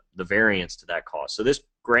 and the variance to that cost. So this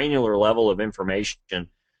granular level of information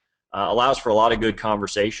allows for a lot of good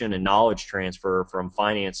conversation and knowledge transfer from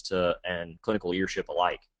finance to and clinical leadership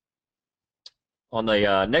alike. On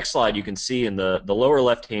the next slide, you can see in the lower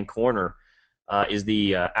left-hand corner is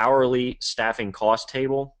the hourly staffing cost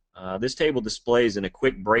table. This table displays in a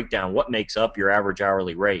quick breakdown what makes up your average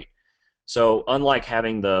hourly rate. So unlike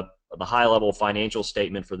having the high-level financial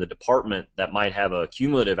statement for the department that might have a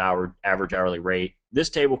cumulative average hourly rate, this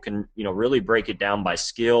table can, you know, really break it down by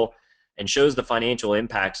skill and shows the financial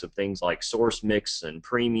impacts of things like source mix and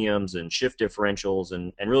premiums and shift differentials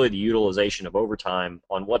and really the utilization of overtime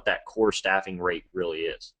on what that core staffing rate really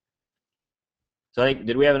is. So I think,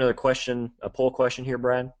 did we have another question, a poll question here,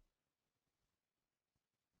 Brad?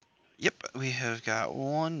 Yep, we have got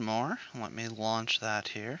one more. Let me launch that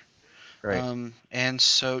here. Right. And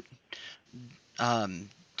so,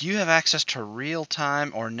 do you have access to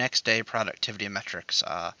real-time or next-day productivity metrics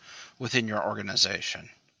within your organization?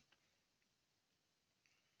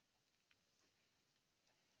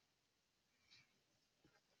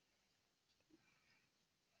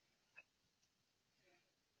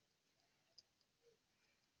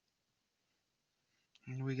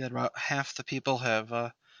 We got about half the people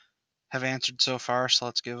have answered so far, so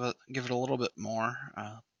let's give it a little bit more.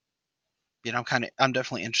 I'm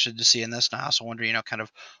definitely interested to see in this, and I also wonder, kind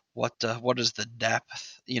of what is the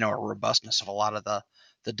depth, or robustness of a lot of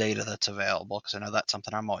the data that's available, because I know that's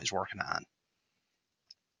something I'm always working on.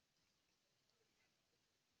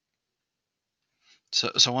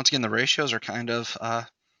 So once again, the ratios are kind of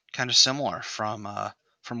similar from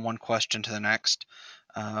one question to the next.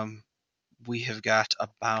 Um, we have got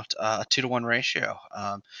about a 2-to-1 ratio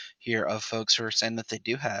here of folks who are saying that they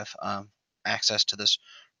do have access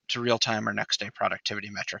to real time or next day productivity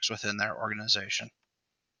metrics within their organization.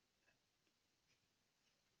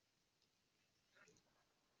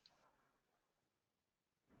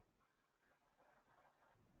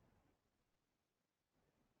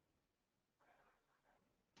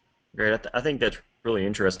 Great. I think that's really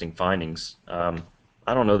interesting findings. I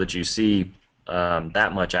don't know that you see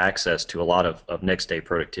that much access to a lot of next day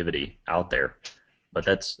productivity out there, but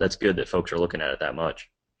that's good that folks are looking at it that much.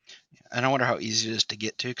 And I wonder how easy it is to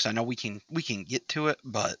get to, because I know we can get to it,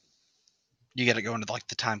 but you got to go into like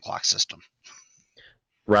the time clock system.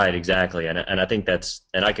 Right, exactly. And I think that's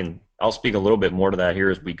and I'll speak a little bit more to that here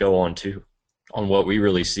as we go on to on what we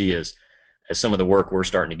really see as some of the work we're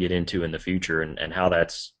starting to get into in the future and how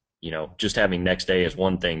that's, just having next day is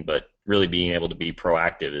one thing, but really being able to be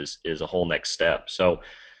proactive is a whole next step. So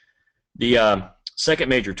the second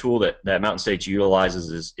major tool that Mountain States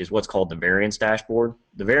utilizes is what's called the variance dashboard.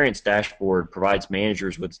 The variance dashboard provides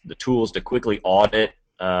managers with the tools to quickly audit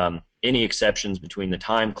any exceptions between the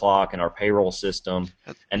time clock and our payroll system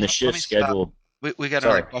and the Let shift me stop. schedule. We got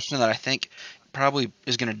another Sorry, question that I think probably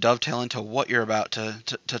is going to dovetail into what you're about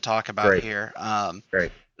to talk about great, here.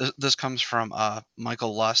 great. This comes from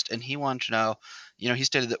Michael Lust, and he wanted to know, he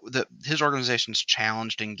stated that his organization's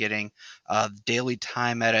challenged in getting daily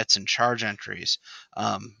time edits and charge entries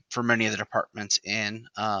for many of the departments in.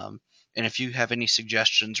 And if you have any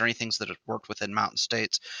suggestions or any things that have worked within Mountain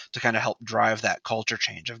States to kind of help drive that culture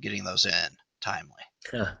change of getting those in timely.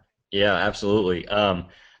 Yeah, absolutely.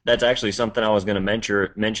 That's actually something I was going to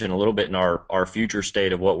mention a little bit in our future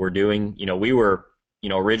state of what we're doing. We were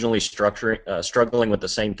originally struggling with the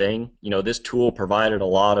same thing. This tool provided a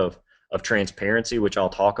lot of transparency, which I'll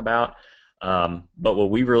talk about. But what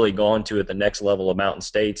we've really gone to at the next level of Mountain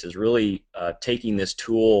States is really taking this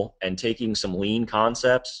tool and taking some lean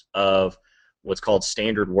concepts of what's called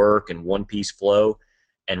standard work and one piece flow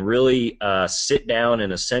and really sit down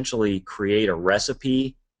and essentially create a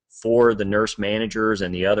recipe for the nurse managers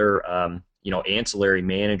and the other ancillary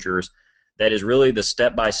managers that is really the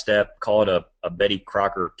step-by-step, call it a Betty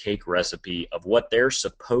Crocker cake recipe of what they're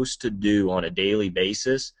supposed to do on a daily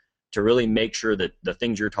basis to really make sure that the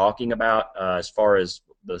things you're talking about, as far as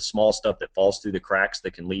the small stuff that falls through the cracks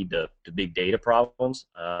that can lead to big data problems,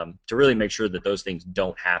 to really make sure that those things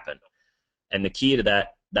don't happen. And the key to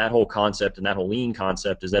that whole concept and that whole lean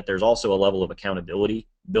concept is that there's also a level of accountability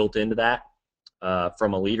built into that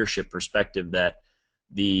from a leadership perspective, that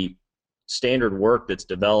the standard work that's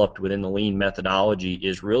developed within the lean methodology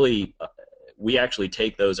is really we actually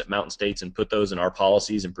take those at Mountain States and put those in our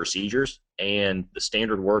policies and procedures, and the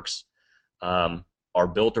standard works are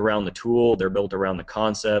built around the tool, they're built around the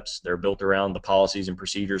concepts, they're built around the policies and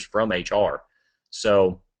procedures from HR.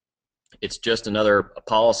 So it's just another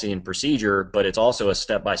policy and procedure, but it's also a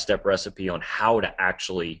step-by-step recipe on how to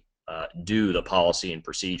actually do the policy and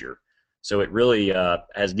procedure. So it really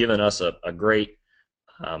has given us a great,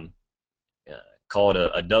 um, uh, call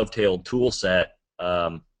it a dovetailed tool set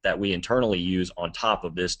that we internally use on top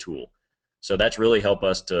of this tool. So that's really helped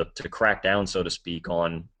us to crack down, so to speak,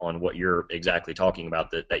 on what you're exactly talking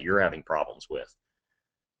about that you're having problems with.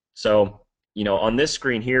 So, on this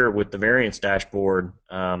screen here with the variance dashboard,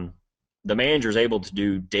 the manager is able to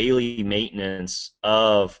do daily maintenance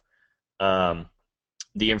of um,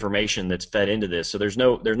 the information that's fed into this. So there's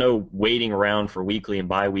no waiting around for weekly and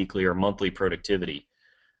biweekly or monthly productivity.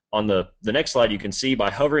 On the next slide, you can see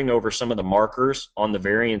by hovering over some of the markers on the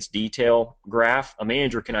variance detail graph, a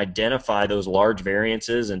manager can identify those large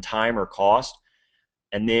variances in time or cost.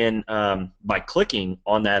 And then by clicking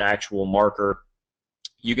on that actual marker,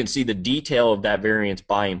 you can see the detail of that variance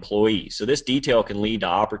by employee. So this detail can lead to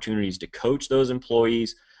opportunities to coach those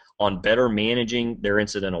employees on better managing their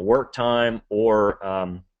incidental work time or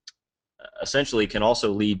essentially can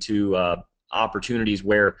also lead to opportunities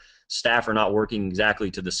where staff are not working exactly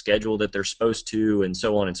to the schedule that they're supposed to, and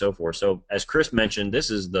so on and so forth. So as Chris mentioned, this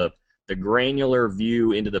is the granular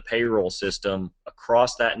view into the payroll system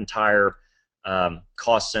across that entire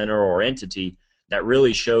cost center or entity that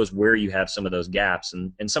really shows where you have some of those gaps.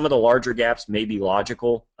 And some of the larger gaps may be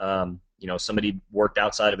logical. Somebody worked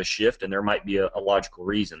outside of a shift, and there might be a logical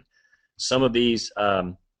reason. Some of these,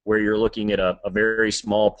 where you're looking at a very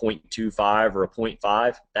small 0.25 or a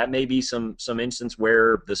 0.5, that may be some instance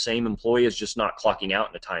where the same employee is just not clocking out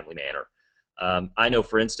in a timely manner. I know,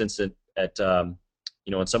 for instance, in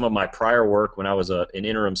some of my prior work when I was an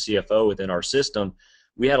interim CFO within our system,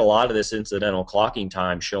 we had a lot of this incidental clocking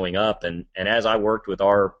time showing up, and as I worked with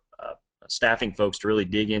our staffing folks to really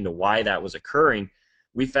dig into why that was occurring,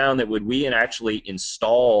 we found that when we had actually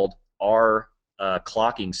installed our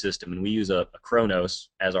clocking system, and we use a Kronos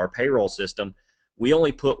as our payroll system, we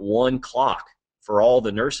only put one clock for all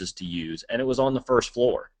the nurses to use, and it was on the first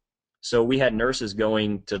floor. So we had nurses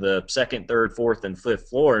going to the second, third, fourth, and fifth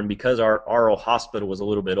floor, and because our hospital was a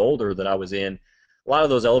little bit older that I was in, a lot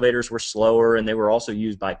of those elevators were slower, and they were also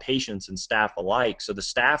used by patients and staff alike. So the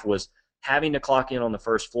staff was having to clock in on the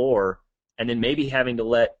first floor, and then maybe having to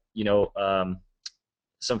let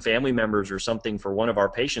some family members or something for one of our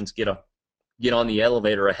patients get on the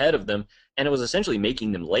elevator ahead of them, and it was essentially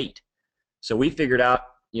making them late. So we figured out,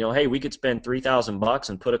 hey, we could spend $3,000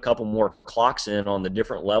 and put a couple more clocks in on the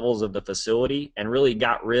different levels of the facility, and really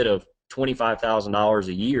got rid of $25,000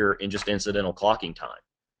 a year in just incidental clocking time.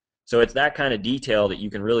 So it's that kind of detail that you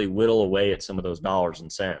can really whittle away at some of those dollars and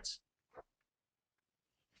cents.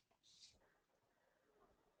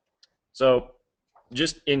 So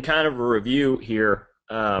just in kind of a review here,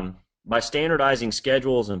 by standardizing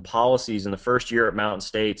schedules and policies in the first year at Mountain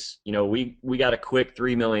States, we got a quick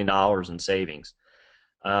 $3 million in savings.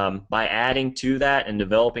 By adding to that and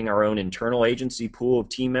developing our own internal agency pool of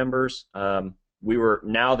team members, we were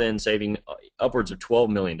now then saving upwards of $12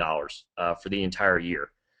 million for the entire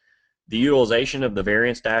year. The utilization of the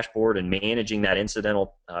variance dashboard and managing that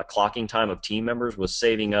incidental clocking time of team members was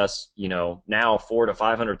saving us, now $400,000 to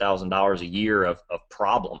 $500,000 a year of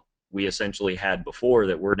problem we essentially had before,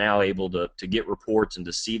 that we're now able to get reports and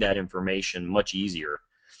to see that information much easier.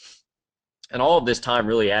 And all of this time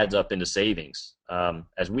really adds up into savings.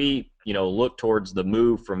 As we, look towards the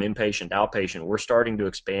move from inpatient to outpatient, we're starting to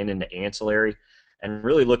expand into ancillary and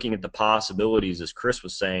really looking at the possibilities, as Chris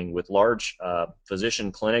was saying, with large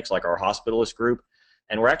physician clinics like our hospitalist group.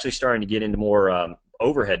 And we're actually starting to get into more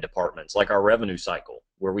overhead departments like our revenue cycle,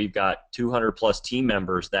 where we've got 200 plus team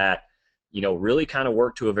members that, really kind of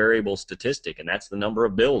work to a variable statistic, and that's the number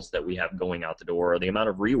of bills that we have going out the door or the amount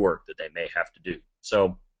of rework that they may have to do.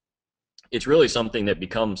 So it's really something that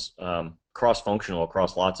becomes cross-functional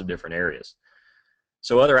across lots of different areas.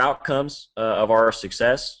 So other outcomes of our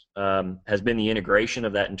success has been the integration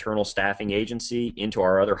of that internal staffing agency into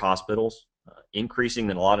our other hospitals, increasing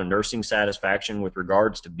a lot of nursing satisfaction with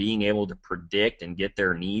regards to being able to predict and get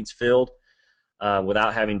their needs filled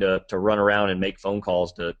without having to run around and make phone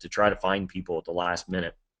calls to try to find people at the last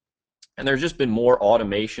minute. And there's just been more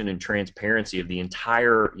automation and transparency of the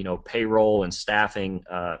entire, payroll and staffing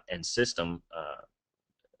and system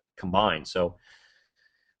combined. So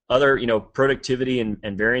other, productivity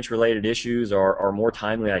and variance-related issues are more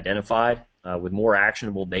timely identified with more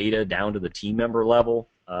actionable data down to the team member level,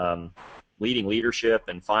 leading leadership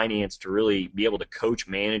and finance to really be able to coach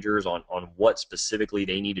managers on what specifically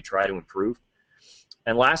they need to try to improve.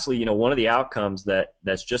 And lastly, one of the outcomes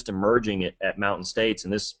that's just emerging at Mountain States,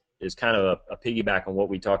 and this is kind of a piggyback on what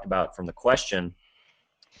we talked about from the question,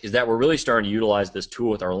 is that we're really starting to utilize this tool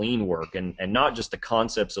with our lean work, and not just the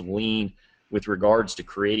concepts of lean with regards to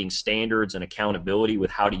creating standards and accountability with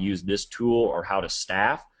how to use this tool or how to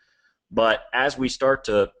staff. But as we start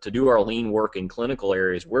to do our lean work in clinical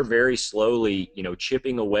areas, we're very slowly,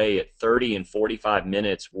 chipping away at 30 and 45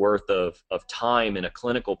 minutes worth of time in a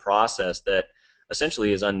clinical process that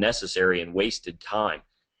essentially is unnecessary and wasted time.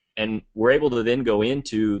 And we're able to then go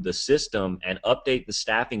into the system and update the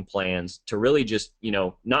staffing plans to really just,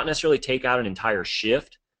 not necessarily take out an entire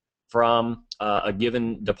shift from a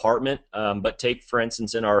given department, but take, for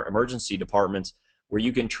instance, in our emergency departments, where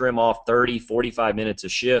you can trim off 30, 45 minutes a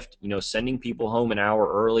shift, sending people home an hour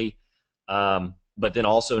early, but then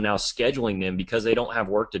also now scheduling them because they don't have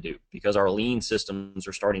work to do, because our lean systems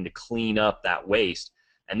are starting to clean up that waste.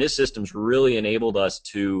 And this system's really enabled us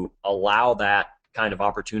to allow that kind of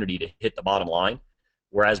opportunity to hit the bottom line.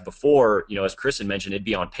 Whereas before, as Chris had mentioned, it'd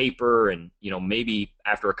be on paper, and maybe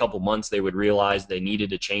after a couple months they would realize they needed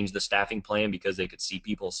to change the staffing plan because they could see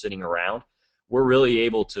people sitting around. we're really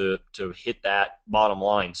able to hit that bottom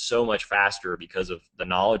line so much faster because of the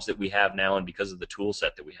knowledge that we have now and because of the tool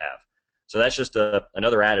set that we have. So that's just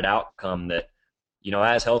another added outcome that,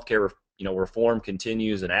 as healthcare, reform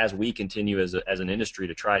continues, and as we continue as an industry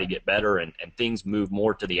to try to get better, and things move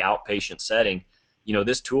more to the outpatient setting,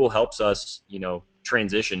 this tool helps us,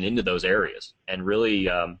 transition into those areas and really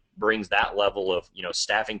brings that level of,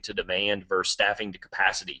 staffing to demand versus staffing to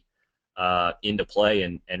capacity into play,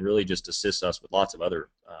 and really just assists us with lots of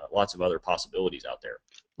other possibilities out there.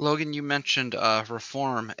 Logan, you mentioned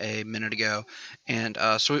reform a minute ago, and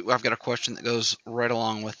I've got a question that goes right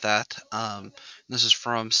along with that. This is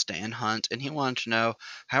from Stan Hunt, and he wanted to know,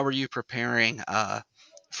 how are you preparing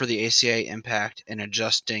for the ACA impact and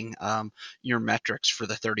adjusting your metrics for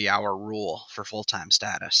the 30-hour rule for full-time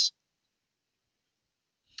status?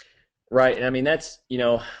 Right. And I mean, that's,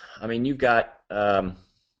 you've got,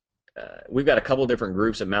 we've got a couple of different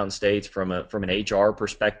groups at Mountain States from an HR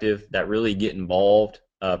perspective that really get involved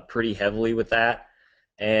pretty heavily with that.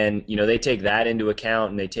 And, they take that into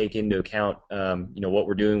account, and they take into account, what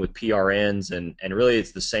we're doing with PRNs, and really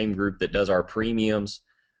it's the same group that does our premiums.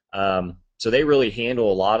 So they really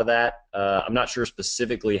handle a lot of that. I'm not sure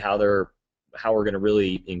specifically how we're going to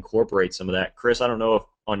really incorporate some of that. Chris, I don't know if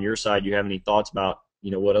on your side you have any thoughts about,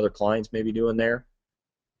 what other clients may be doing there.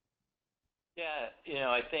 Yeah,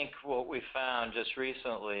 I think what we found just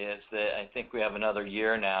recently is that I think we have another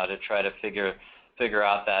year now to try to figure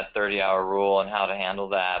out that 30-hour rule and how to handle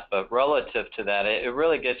that. But relative to that, it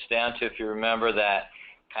really gets down to, if you remember that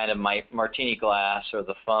kind of martini glass or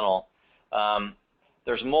the funnel,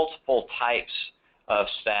 there's multiple types of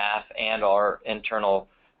staff and our internal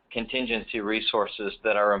contingency resources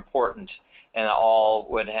that are important, and all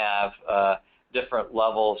would have different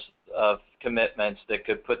levels of commitments that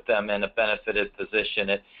could put them in a benefited position.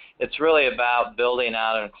 It's really about building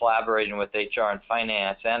out and collaborating with HR and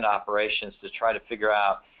finance and operations to try to figure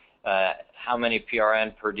out how many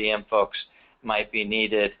PRN per diem folks might be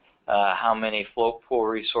needed, how many float pool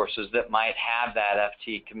resources that might have that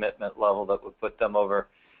FT commitment level that would put them over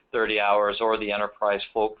 30 hours, or the enterprise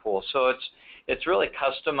float pool. So it's really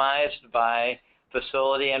customized by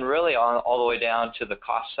facility, and really all the way down to the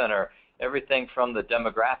cost center. Everything from the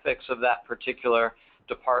demographics of that particular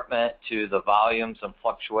department to the volumes and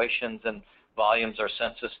fluctuations in volumes or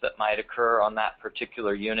census that might occur on that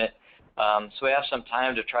particular unit. So we have some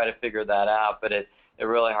time to try to figure that out, but it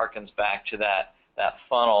really harkens back to that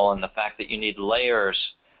funnel, and the fact that you need layers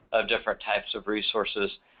of different types of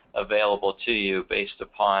resources available to you based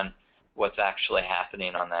upon what's actually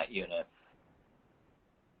happening on that unit.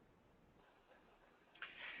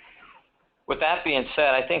 With that being said,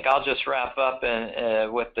 I think I'll just wrap up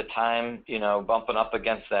with the time, bumping up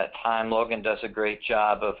against that time. Logan does a great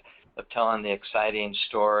job of telling the exciting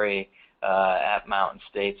story at Mountain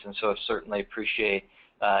States, and so I certainly appreciate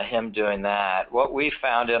him doing that. What we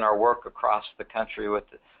found in our work across the country with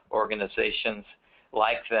organizations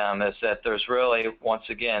like them is that there's really, once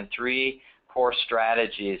again, three core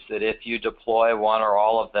strategies that if you deploy one or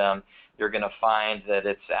all of them, you're going to find that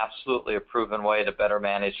it's absolutely a proven way to better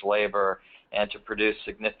manage labor and to produce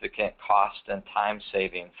significant cost and time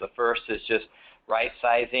savings. The first is just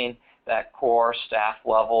right-sizing that core staff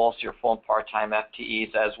levels, your full and part-time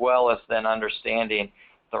FTEs, as well as then understanding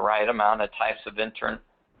the right amount of types of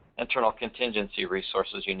internal contingency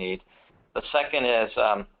resources you need. The second is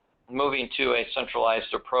moving to a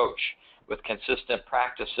centralized approach with consistent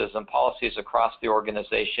practices and policies across the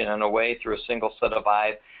organization in a way through a single set of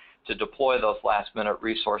eyes to deploy those last-minute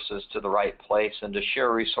resources to the right place and to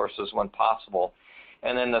share resources when possible.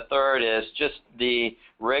 And then the third is just the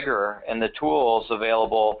rigor and the tools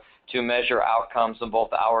available to measure outcomes in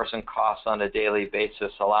both hours and costs on a daily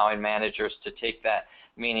basis, allowing managers to take that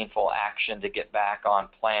meaningful action to get back on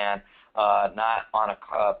plan, not on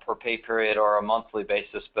a per pay period or a monthly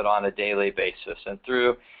basis, but on a daily basis. And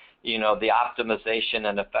through the optimization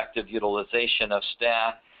and effective utilization of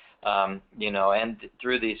staff, and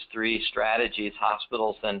through these three strategies,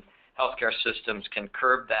 hospitals and healthcare systems can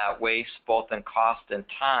curb that waste both in cost and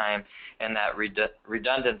time, and that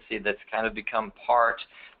redundancy that's kind of become part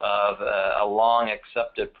of a long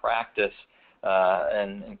accepted practice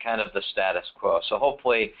and kind of the status quo. So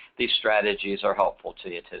hopefully these strategies are helpful to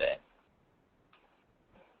you today.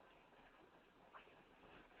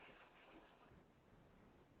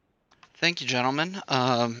 Thank you, gentlemen.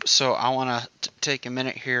 So I want to take a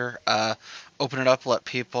minute here, open it up, let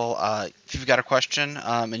people, if you've got a question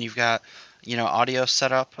and you've got, audio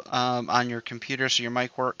set up on your computer so your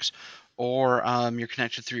mic works, or you're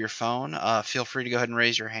connected through your phone, feel free to go ahead and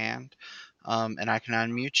raise your hand, and I can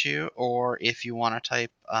unmute you. Or if you want to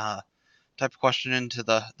type type of question into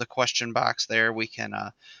the question box there, we can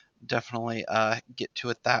definitely get to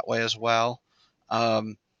it that way as well.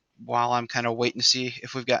 Um, while I'm kind of waiting to see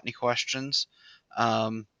if we've got any questions,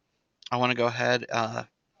 um, I want to go ahead.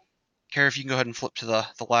 Carrie, if you can go ahead and flip to the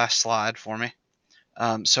last slide for me.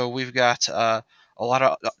 So we've got a lot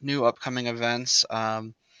of new upcoming events.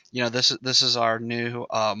 This is our new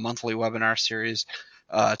monthly webinar series.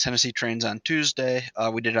 Tennessee trains on Tuesday.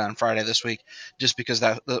 We did it on Friday this week, just because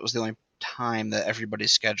that was the only time that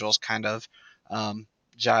everybody's schedules kind of um,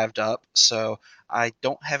 jived up. So I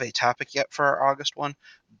don't have a topic yet for our August one,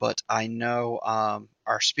 but I know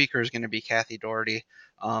our speaker is going to be Kathy Doherty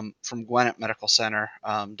from Gwinnett Medical Center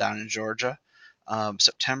down in Georgia.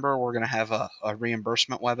 September, we're going to have a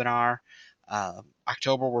reimbursement webinar.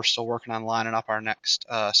 October, we're still working on lining up our next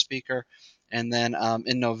speaker. And then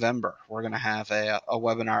in November, we're going to have a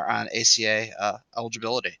webinar on ACA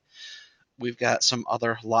eligibility. We've got some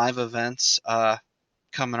other live events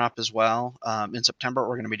coming up as well. In September,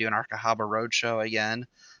 we're going to be doing our Cahaba Roadshow again.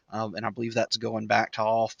 And I believe that's going back to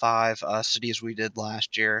all 5 cities we did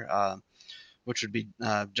last year. Which would be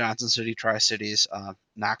Johnson City, Tri-Cities,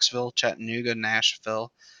 Knoxville, Chattanooga,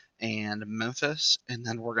 Nashville, and Memphis. And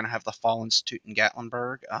then we're going to have the Fall Institute in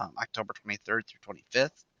Gatlinburg, October 23rd through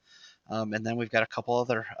 25th. And then we've got a couple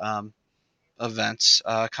other events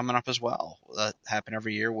coming up as well that happen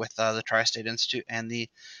every year with the Tri-State Institute and the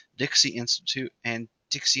Dixie Institute. And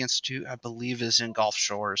Dixie Institute, I believe, is in Gulf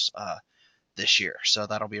Shores this year. So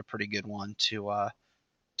that'll be a pretty good one to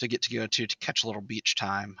get to go to catch a little beach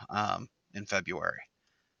time in February.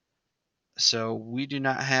 So we do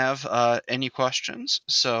not have any questions.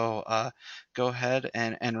 So go ahead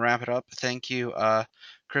and wrap it up. Thank you,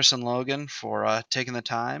 Chris and Logan, for taking the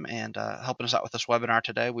time and helping us out with this webinar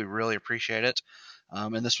today. We really appreciate it.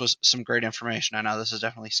 And this was some great information. I know this is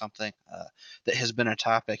definitely something that has been a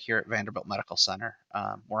topic here at Vanderbilt Medical Center,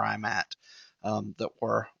 where I'm at, that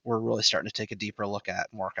we're really starting to take a deeper look at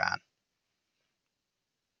and work on.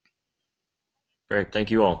 Great. Thank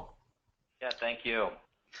you all. Yeah, thank you.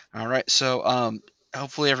 All right, so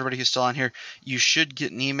hopefully everybody who's still on here, you should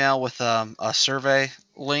get an email with a survey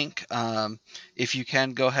link. If you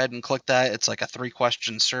can, go ahead and click that. It's like a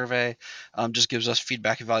 3-question survey. Just gives us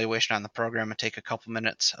feedback evaluation on the program and take a couple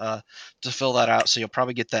minutes to fill that out. So you'll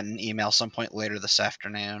probably get that in an email some point later this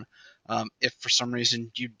afternoon. If for some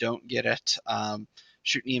reason you don't get it,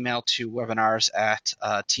 shoot an email to webinars at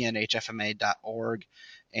tnhfma.org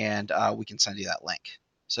and we can send you that link.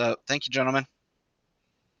 So thank you, gentlemen.